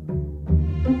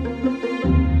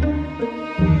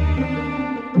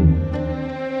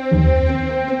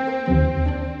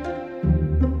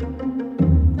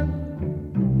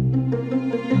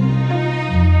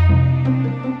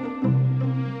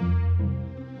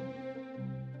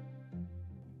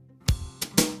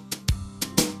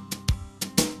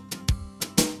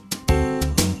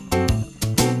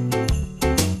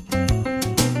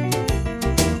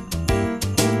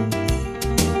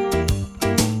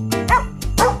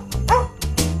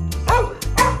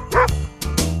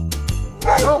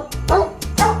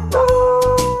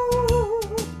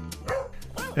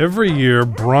 Every year,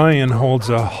 Brian holds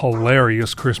a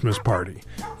hilarious Christmas party.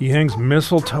 He hangs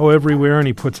mistletoe everywhere and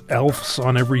he puts elves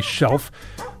on every shelf.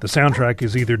 The soundtrack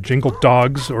is either Jingle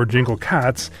Dogs or Jingle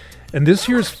Cats. And this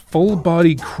year's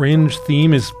full-body cringe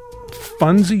theme is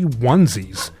funsy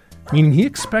onesies, meaning he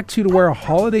expects you to wear a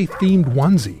holiday-themed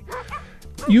onesie.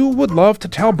 You would love to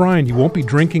tell Brian you won't be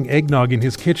drinking eggnog in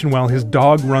his kitchen while his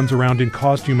dog runs around in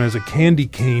costume as a candy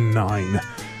cane 9.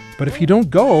 But if you don't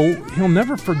go, he'll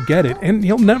never forget it, and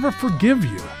he'll never forgive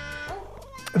you.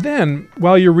 Then,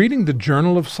 while you're reading the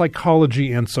Journal of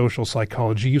Psychology and Social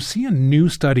Psychology, you see a new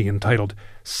study entitled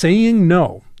Saying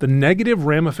No, the Negative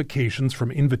Ramifications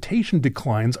from Invitation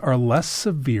Declines Are Less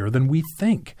Severe Than We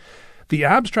Think. The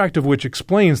abstract of which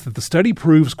explains that the study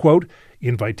proves, quote,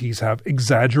 invitees have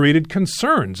exaggerated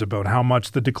concerns about how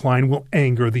much the decline will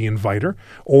anger the inviter,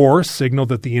 or signal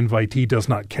that the invitee does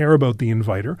not care about the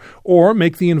inviter, or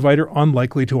make the inviter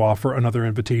unlikely to offer another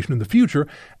invitation in the future,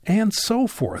 and so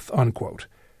forth, unquote.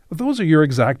 Those are your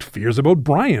exact fears about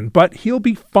Brian, but he'll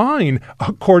be fine,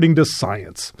 according to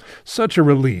science. Such a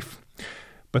relief.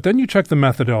 But then you check the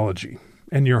methodology,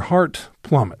 and your heart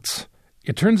plummets.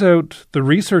 It turns out the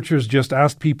researchers just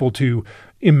asked people to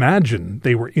imagine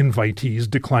they were invitees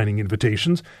declining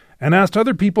invitations, and asked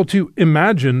other people to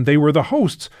imagine they were the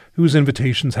hosts whose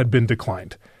invitations had been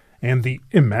declined. And the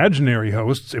imaginary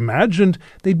hosts imagined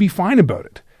they'd be fine about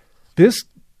it. This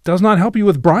does not help you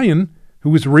with Brian,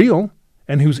 who is real,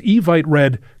 and whose evite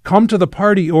read, "Come to the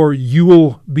party or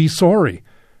you'll be sorry."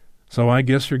 So I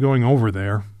guess you're going over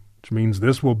there, which means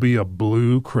this will be a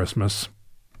blue Christmas.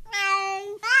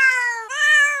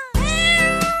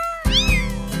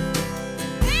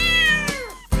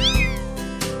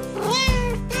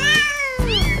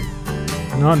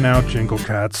 Not now, Jingle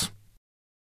Cats.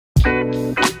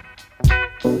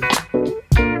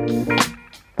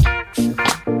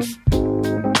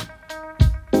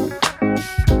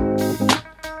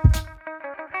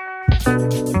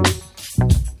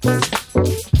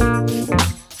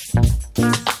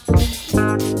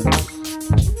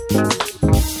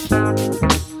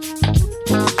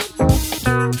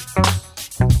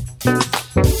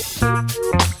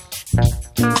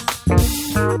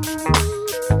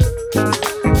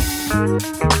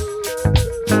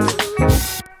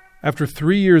 After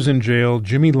 3 years in jail,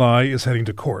 Jimmy Lai is heading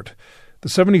to court. The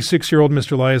 76-year-old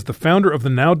Mr. Lai is the founder of the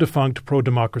now-defunct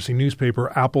pro-democracy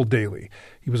newspaper Apple Daily.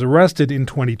 He was arrested in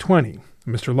 2020.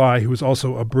 Mr. Lai, who is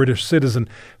also a British citizen,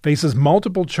 faces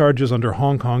multiple charges under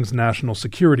Hong Kong's national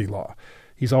security law.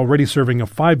 He's already serving a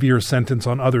 5-year sentence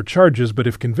on other charges, but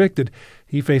if convicted,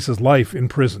 he faces life in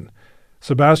prison.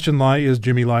 Sebastian Lai is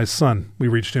Jimmy Lai's son. We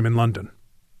reached him in London.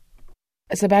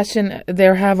 Sebastian,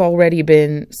 there have already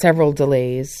been several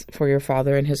delays for your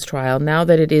father in his trial. Now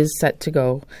that it is set to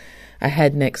go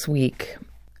ahead next week,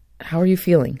 how are you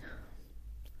feeling?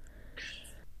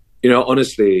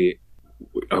 Honestly,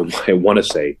 I want to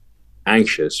say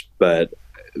anxious, but,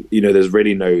 there's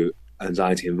really no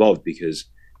anxiety involved because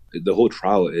the whole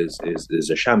trial is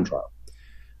a sham trial.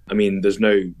 I mean, there's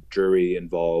no jury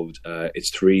involved. It's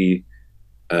 3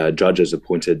 judges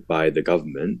appointed by the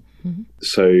government. Mm-hmm.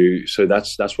 So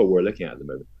that's what we're looking at the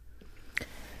moment.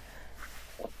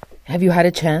 Have you had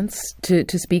a chance to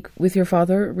speak with your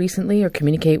father recently or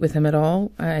communicate with him at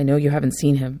all? I know you haven't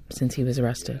seen him since he was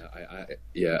arrested.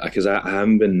 Because I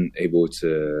haven't been able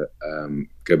to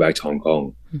go back to Hong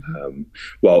Kong. Mm-hmm.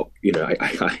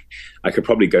 I could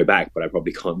probably go back, but I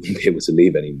probably can't be able to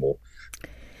leave anymore.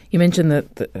 You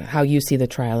mentioned how you see the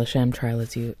trial, a sham trial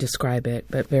as you describe it,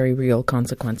 but very real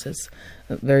consequences,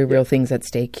 very real things at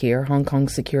stake here. Hong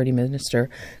Kong's Security Minister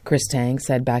Chris Tang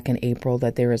said back in April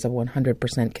that there is a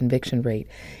 100% conviction rate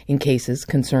in cases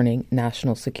concerning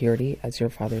national security, as your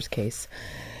father's case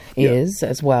is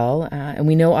as well. And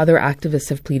we know other activists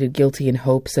have pleaded guilty in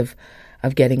hopes of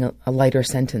getting a lighter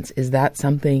sentence. Is that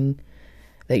something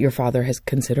that your father has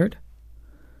considered?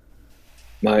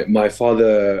 My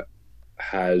father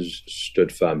has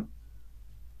stood firm.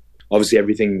 Obviously,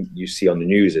 everything you see on the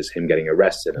news is him getting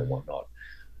arrested and whatnot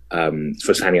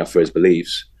for standing up for his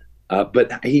beliefs.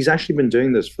 But he's actually been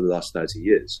doing this for the last 30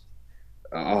 years.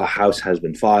 Our house has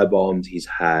been firebombed. He's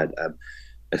had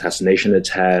assassination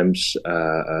attempts.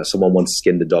 Someone once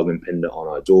skinned a dog and pinned it on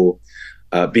our door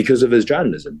because of his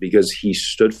journalism, because he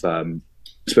stood firm,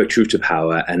 spoke truth to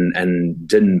power, and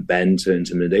didn't bend to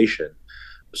intimidation.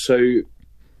 So,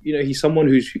 he's someone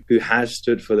who has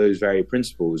stood for those very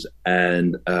principles,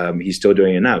 and he's still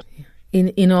doing it now.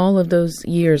 In all of those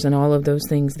years and all of those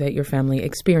things that your family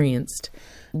experienced,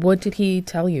 what did he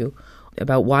tell you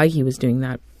about why he was doing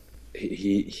that?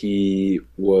 He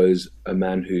was a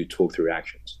man who talked through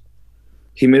actions.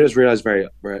 He made us realize very,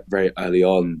 very early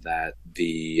on that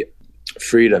the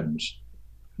freedoms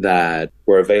that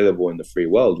were available in the free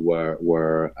world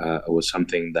was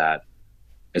something that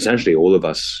essentially all of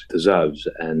us deserves,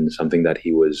 and something that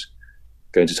he was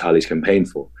going to entirely campaign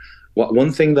for.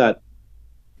 One thing that,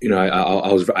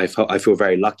 I feel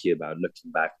very lucky about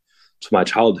looking back to my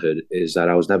childhood is that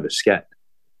I was never scared.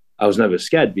 I was never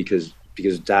scared because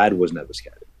Dad was never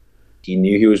scared. He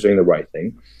knew he was doing the right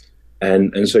thing,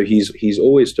 and so he's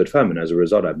always stood firm. And as a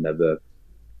result, I've never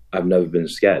been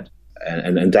scared.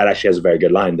 And Dad actually has a very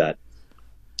good line that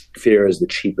fear is the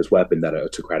cheapest weapon that an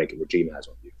autocratic regime has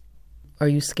on you. Are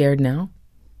you scared now?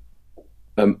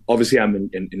 Obviously, I'm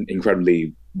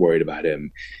incredibly worried about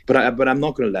him, but I'm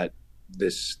not going to let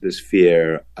this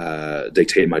fear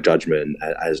dictate my judgment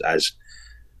as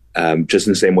just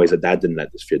in the same ways that Dad didn't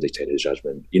let this fear dictate his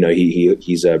judgment.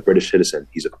 He's a British citizen.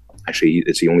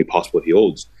 It's the only passport he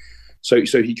holds. So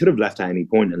he could have left at any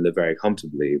point and lived very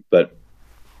comfortably, but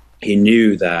he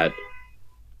knew that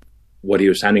what he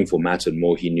was standing for mattered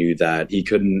more. He knew that he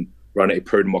couldn't run a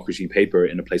pro-democracy paper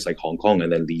in a place like Hong Kong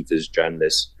and then leave his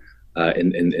journalists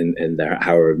in their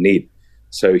hour of need.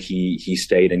 So he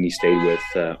stayed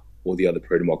with all the other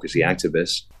pro-democracy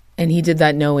activists. And he did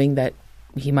that knowing that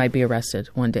he might be arrested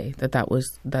one day, that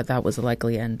was a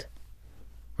likely end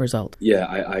result. Yeah,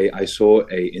 I saw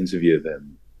a interview of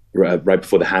him right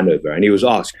before the handover, and he was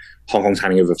asked, Hong Kong's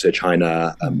handing over to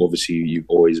China. Obviously, you've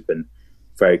always been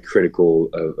very critical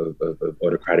of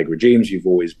autocratic regimes. You've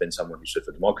always been someone who stood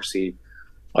for democracy.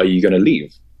 Are you going to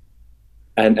leave?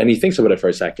 And he thinks about it for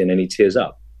a second, and he tears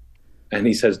up. And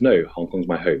he says, no, Hong Kong's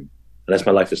my home. Unless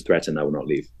my life is threatened, I will not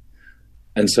leave.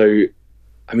 And so,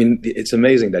 I mean, it's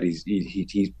amazing that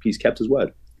he's kept his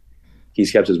word.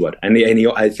 He's kept his word. And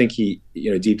I think he,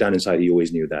 deep down inside, he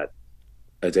always knew that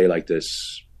a day like this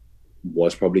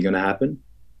was probably going to happen.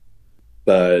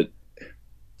 But,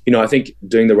 I think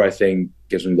doing the right thing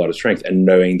gives him a lot of strength, and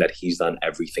knowing that he's done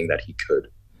everything that he could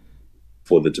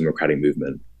for the democratic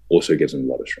movement also gives him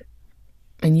a lot of strength.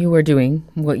 And you are doing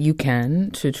what you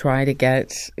can to try to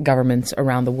get governments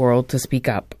around the world to speak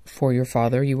up for your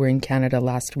father. You were in Canada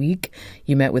last week.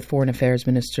 You met with Foreign Affairs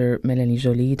Minister Mélanie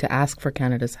Joly to ask for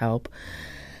Canada's help.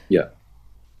 Yeah.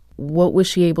 What was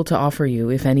she able to offer you,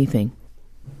 if anything?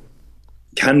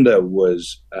 Canada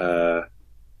was a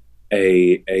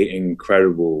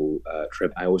incredible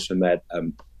trip. I also met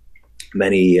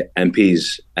many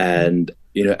MPs, and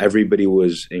everybody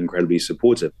was incredibly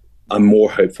supportive. I'm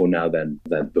more hopeful now than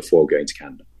before going to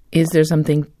Canada. Is there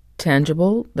something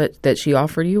tangible that she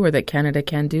offered you, or that Canada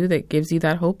can do, that gives you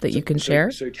that hope that you can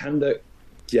share? So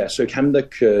Canada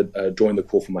could join the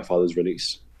call for my father's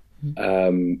release.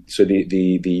 Mm-hmm. So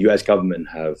the US government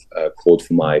have called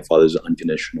for my father's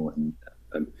unconditional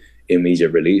and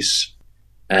immediate release,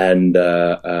 and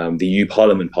the EU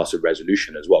Parliament passed a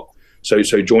resolution as well. So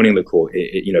joining the call,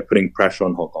 putting pressure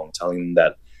on Hong Kong,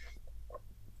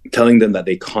 telling them that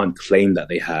they can't claim that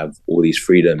they have all these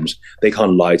freedoms, they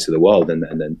can't lie to the world and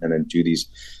then do these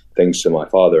things to my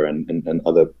father and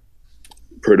other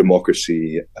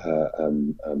pro-democracy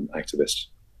activists.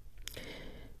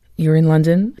 You're in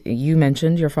London. You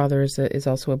mentioned your father is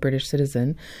also a British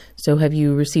citizen. So have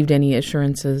you received any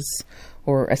assurances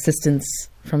or assistance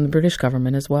from the British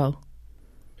government as well?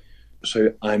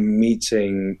 So I'm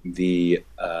meeting the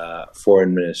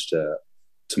foreign minister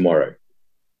tomorrow.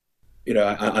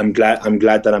 I'm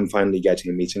glad that I'm finally getting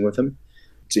a meeting with him.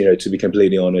 To be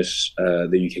completely honest,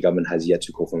 the UK government has yet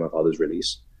to call for my father's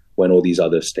release when all these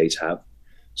other states have.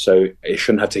 So it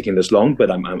shouldn't have taken this long,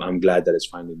 but I'm glad that it's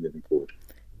finally moving forward.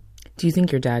 Do you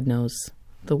think your dad knows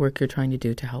the work you're trying to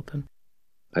do to help him?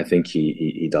 I think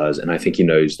he does, and I think he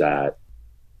knows that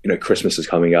Christmas is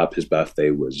coming up. His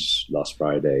birthday was last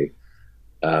Friday,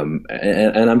 and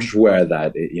I'm just aware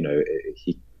that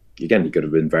he could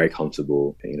have been very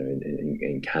comfortable,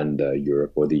 in Canada,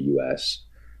 Europe, or the US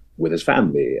with his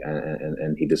family,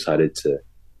 and he decided to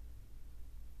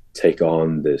take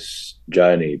on this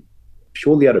journey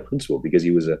purely out of principle, because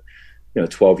he was a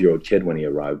 12-year-old kid when he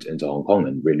arrived into Hong Kong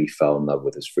and really fell in love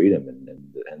with his freedom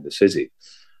and the city.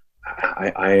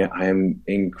 I am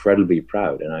incredibly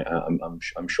proud, and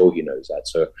I'm sure he knows that.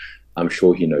 So I'm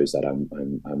sure he knows that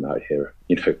I'm out here,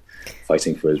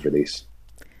 fighting for his release.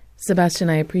 Sebastian,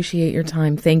 I appreciate your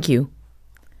time. Thank you.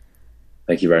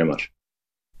 Thank you very much.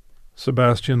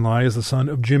 Sebastian Lai is the son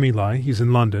of Jimmy Lai. He's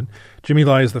in London. Jimmy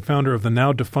Lai is the founder of the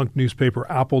now-defunct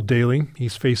newspaper Apple Daily.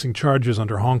 He's facing charges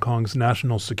under Hong Kong's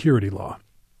national security law.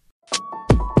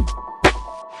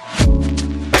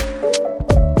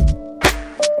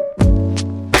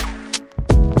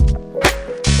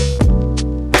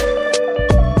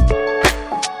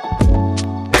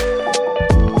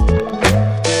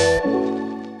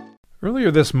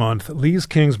 Earlier this month, Lise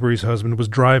Kingsbury's husband was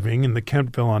driving in the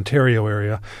Kentville, Ontario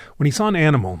area when he saw an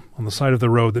animal on the side of the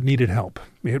road that needed help.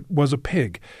 It was a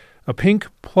pig. a pink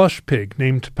plush pig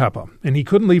named Peppa, and he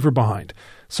couldn't leave her behind.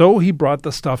 So he brought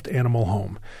the stuffed animal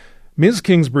home. Ms.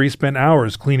 Kingsbury spent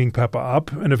hours cleaning Peppa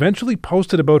up and eventually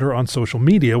posted about her on social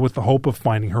media with the hope of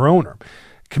finding her owner.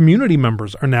 Community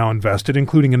members are now invested,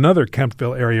 including another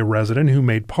Kemptville area resident who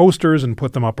made posters and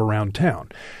put them up around town.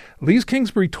 Lise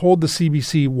Kingsbury told the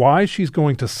CBC why she's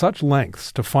going to such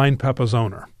lengths to find Peppa's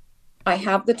owner. I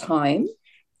have the time.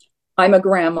 I'm a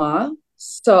grandma.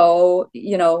 So,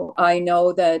 I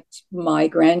know that my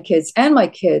grandkids and my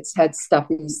kids had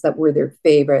stuffies that were their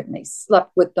favorite, and they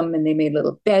slept with them and they made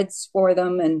little beds for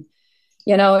them. And,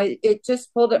 it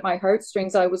just pulled at my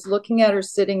heartstrings. I was looking at her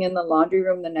sitting in the laundry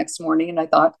room the next morning and I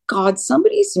thought, God,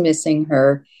 somebody's missing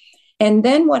her. And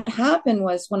then what happened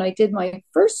was when I did my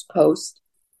first post,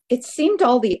 it seemed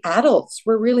all the adults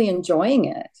were really enjoying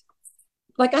it.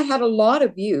 Like I had a lot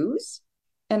of views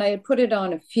and I had put it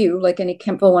on a few, like any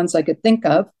Kemptville ones I could think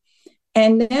of.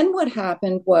 And then what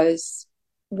happened was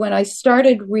when I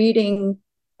started reading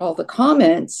all the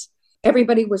comments,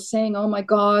 everybody was saying, oh my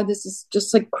God, this is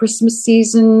just like Christmas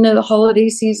season, the holiday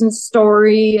season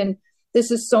story. And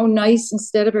this is so nice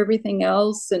instead of everything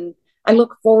else. And I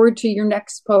look forward to your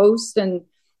next post. And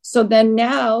so then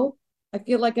now I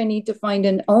feel like I need to find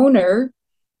an owner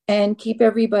and keep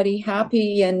everybody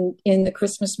happy and in the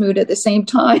Christmas mood at the same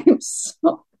time.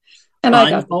 And I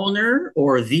got owner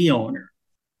or the owner?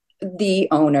 The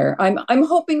owner. I'm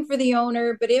hoping for the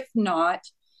owner, but if not,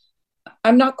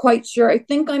 I'm not quite sure. I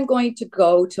think I'm going to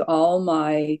go to all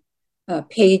my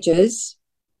pages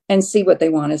and see what they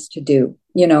want us to do.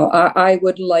 I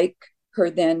would like her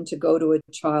then to go to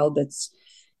a child that's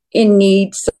in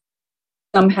need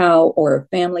somehow, or a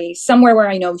family somewhere where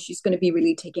I know she's going to be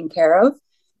really taken care of.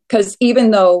 Because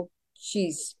even though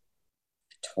she's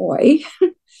a toy,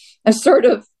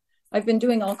 I've been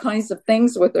doing all kinds of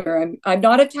things with her. I'm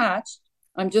not attached.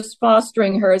 I'm just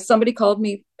fostering her. Somebody called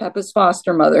me Peppa's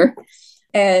foster mother.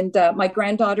 And my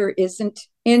granddaughter isn't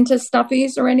into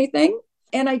stuffies or anything.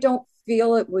 And I don't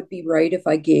feel it would be right if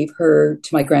I gave her to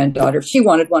my granddaughter. If she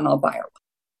wanted one, I'll buy her one.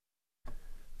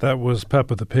 That was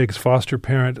Peppa the Pig's foster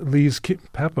parent,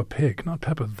 Peppa Pig, not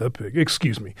Peppa the Pig,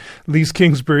 excuse me. Lise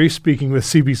Kingsbury speaking with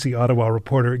CBC Ottawa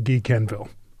reporter Guy Kenville.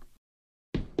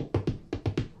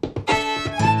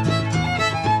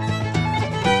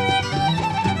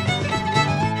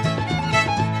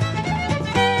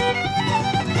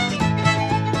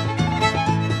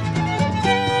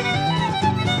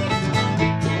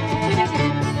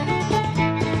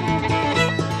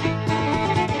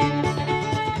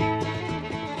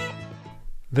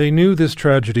 They knew this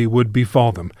tragedy would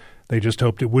befall them. They just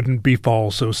hoped it wouldn't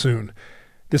befall so soon.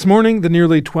 This morning, the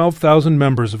nearly 12,000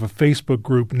 members of a Facebook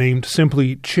group named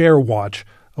simply Chair Watch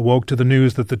awoke to the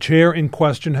news that the chair in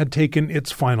question had taken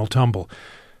its final tumble.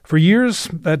 For years,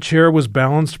 that chair was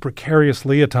balanced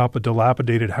precariously atop a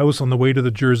dilapidated house on the way to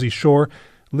the Jersey Shore,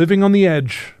 living on the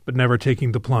edge but never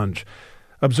taking the plunge.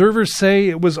 Observers say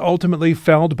it was ultimately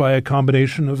felled by a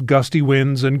combination of gusty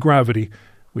winds and gravity,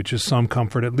 which is some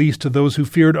comfort at least to those who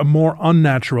feared a more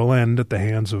unnatural end at the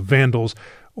hands of vandals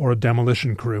or a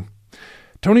demolition crew.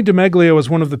 Tony DeMeglio is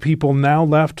one of the people now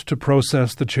left to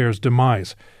process the chair's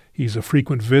demise. He's a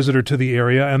frequent visitor to the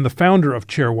area and the founder of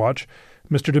Chair Watch.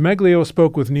 Mr. DeMeglio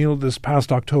spoke with Neil this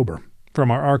past October. From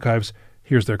our archives,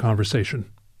 here's their conversation.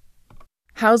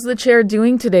 How's the chair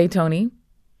doing today, Tony?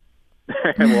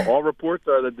 Well, all reports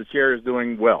are that the chair is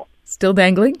doing well. Still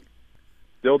dangling?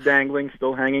 Still dangling,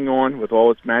 still hanging on with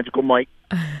all its magical might.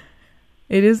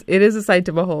 It is a sight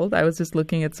to behold. I was just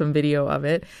looking at some video of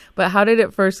it. But how did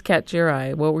it first catch your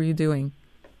eye? What were you doing?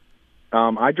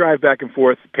 I drive back and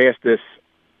forth past this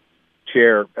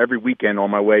chair every weekend on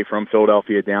my way from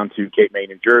Philadelphia down to Cape May,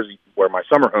 New Jersey, where my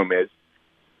summer home is.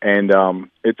 And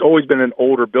it's always been an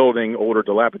older building, older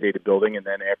dilapidated building. And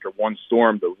then after one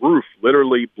storm, the roof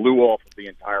literally blew off of the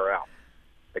entire house,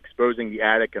 exposing the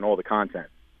attic and all the contents.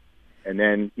 And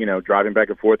then, driving back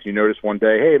and forth, you notice one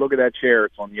day, hey, look at that chair.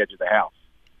 It's on the edge of the house.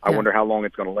 I wonder how long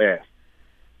it's going to last.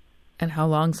 And how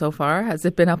long so far? Has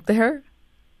it been up there?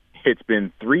 It's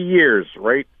been 3 years,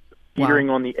 right?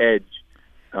 Teetering on the edge,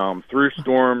 through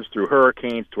storms, through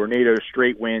hurricanes, tornadoes,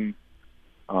 straight winds,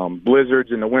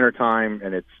 blizzards in the wintertime,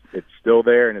 and it's still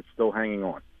there and it's still hanging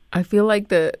on. I feel like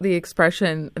the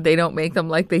expression, they don't make them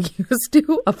like they used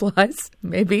to, applies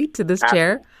maybe to this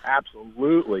chair.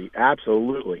 Absolutely.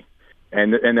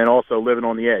 And then also living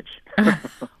on the edge.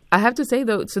 I have to say,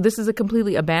 though, so this is a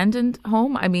completely abandoned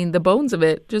home? I mean, the bones of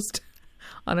it, just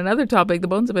on another topic, the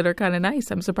bones of it are kind of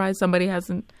nice. I'm surprised somebody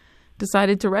hasn't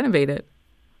decided to renovate it.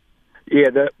 Yeah,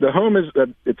 the home is,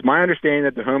 it's my understanding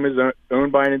that the home is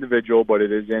owned by an individual, but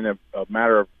it is in a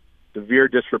matter of severe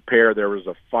disrepair. There was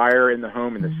a fire in the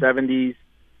home in the 70s,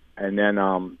 and then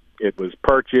it was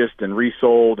purchased and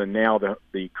resold, and now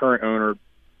the current owner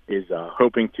is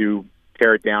hoping to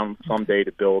tear it down someday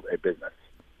to build a business.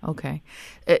 Okay.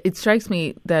 It strikes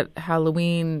me that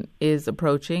Halloween is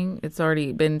approaching. It's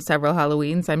already been several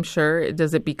Halloweens, I'm sure.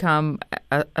 Does it become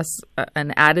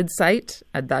an added sight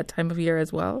at that time of year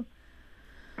as well?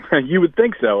 You would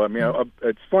think so. I mean,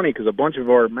 it's funny because a bunch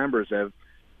of our members have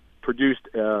produced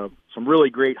some really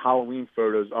great Halloween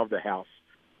photos of the house.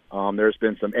 There's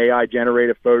been some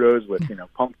AI-generated photos with,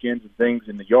 pumpkins and things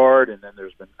in the yard, and then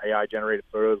there's been AI-generated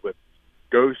photos with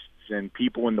ghosts and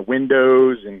people in the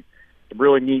windows, and some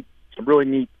really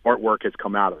neat artwork has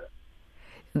come out of it.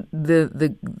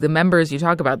 The members you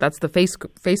talk about, that's the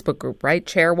Facebook group, right?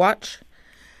 Chair Watch?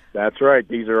 That's right.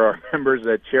 These are our members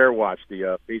at Chair Watch,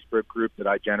 the Facebook group that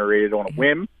I generated on a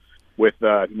whim with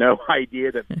no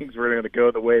idea that things were going to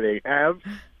go the way they have.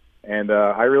 And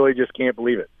I really just can't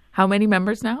believe it. How many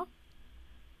members now?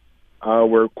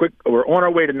 We're on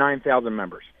our way to 9,000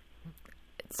 members.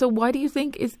 So why do you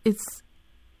think it's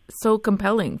so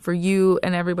compelling for you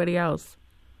and everybody else?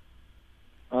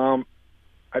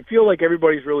 I feel like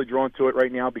everybody's really drawn to it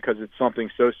right now because it's something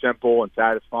so simple and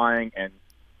satisfying and,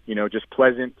 just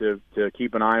pleasant to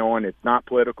keep an eye on. It's not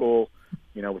political,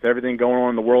 with everything going on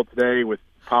in the world today with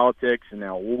politics and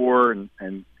now war,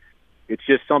 and it's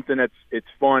just something it's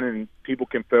fun and people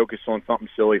can focus on something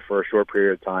silly for a short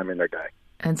period of time in their day.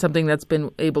 And something that's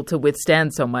been able to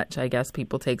withstand so much. I guess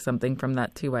people take something from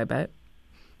that too, I bet.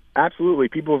 Absolutely.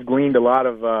 People have gleaned a lot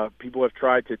of, people have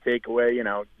tried to take away, you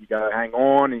got to hang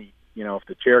on, and, if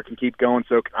the chair can keep going,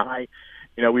 so can I.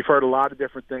 We've heard a lot of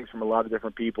different things from a lot of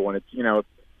different people, and it's,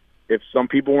 if some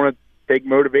people want to take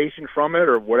motivation from it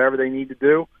or whatever they need to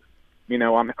do,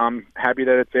 I'm happy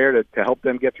that it's there to help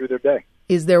them get through their day.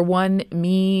 Is there one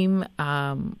meme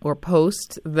or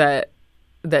post that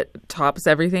tops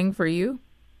everything for you?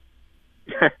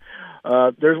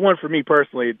 There's one for me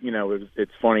personally.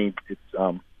 It's funny.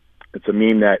 It's a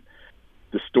meme that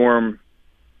the storm,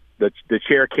 the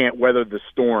chair can't weather the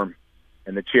storm,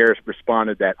 and the chair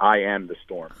responded that I am the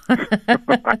storm.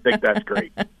 I think that's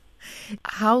great.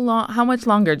 How much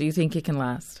longer do you think it can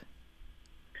last?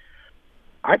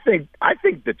 I think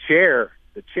the chair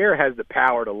has the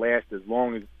power to last as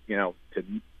long as,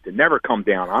 to never come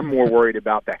down. I'm more worried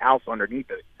about the house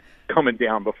underneath it coming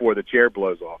down before the chair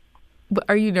blows off. But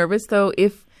are you nervous though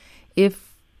if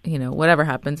whatever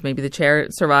happens, maybe the chair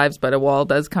survives but a wall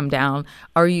does come down?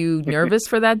 Are you nervous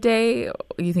for that day?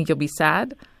 You think you'll be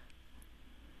sad?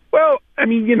 Well, I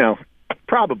mean,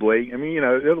 probably. I mean,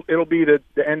 it'll be the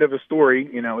end of a story.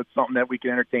 It's something that we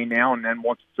can entertain now, and then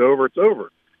once it's over, it's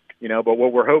over. But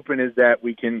what we're hoping is that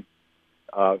we can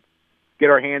get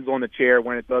our hands on the chair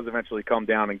when it does eventually come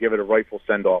down and give it a rightful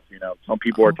send-off. Some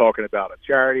people are talking about a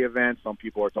charity event. Some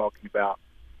people are talking about,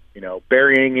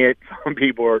 burying it. Some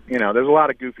people are, there's a lot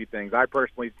of goofy things. I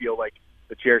personally feel like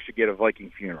the chair should get a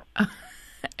Viking funeral.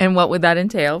 And what would that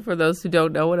entail for those who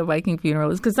don't know what a Viking funeral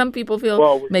is? Because some people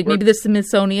feel maybe the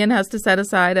Smithsonian has to set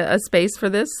aside a space for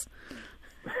this.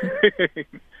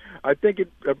 I think a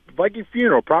Viking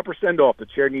funeral, proper send-off. The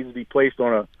chair needs to be placed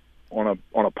on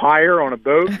a pyre, on a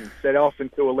boat, and set off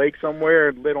into a lake somewhere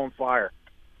and lit on fire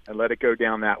and let it go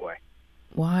down that way.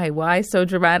 Why? Why so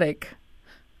dramatic?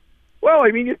 Well,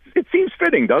 I mean, it seems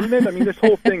fitting, doesn't it? I mean, this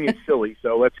whole thing is silly,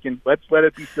 so let's let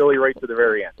it be silly right to the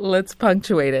very end. Let's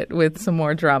punctuate it with some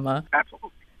more drama.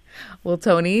 Absolutely. Well,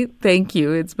 Tony, thank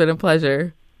you. It's been a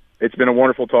pleasure. It's been a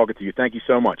wonderful talking to you. Thank you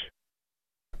so much.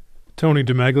 Tony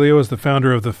DiMaglio is the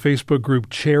founder of the Facebook group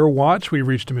Chair Watch. We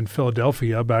reached him in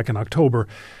Philadelphia back in October.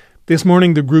 This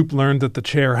morning, the group learned that the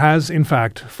chair has, in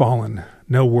fact, fallen.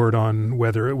 No word on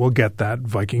whether it will get that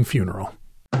Viking funeral.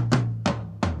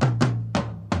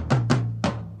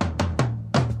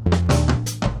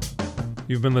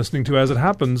 You've been listening to As It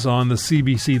Happens on the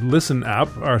CBC Listen app.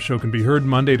 Our show can be heard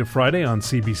Monday to Friday on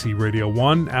CBC Radio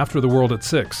 1 after the world at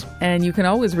 6. And you can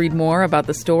always read more about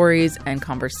the stories and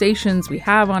conversations we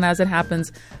have on As It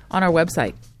Happens on our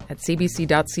website at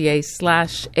cbc.ca/AIH.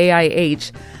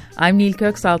 I'm Neil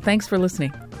Kirksall. Thanks for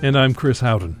listening. And I'm Chris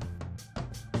Howden.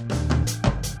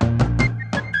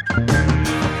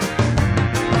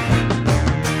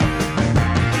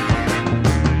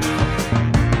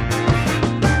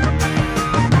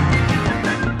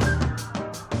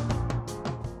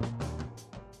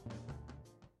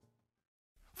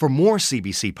 For more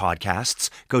CBC podcasts,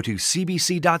 go to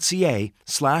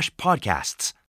cbc.ca/podcasts.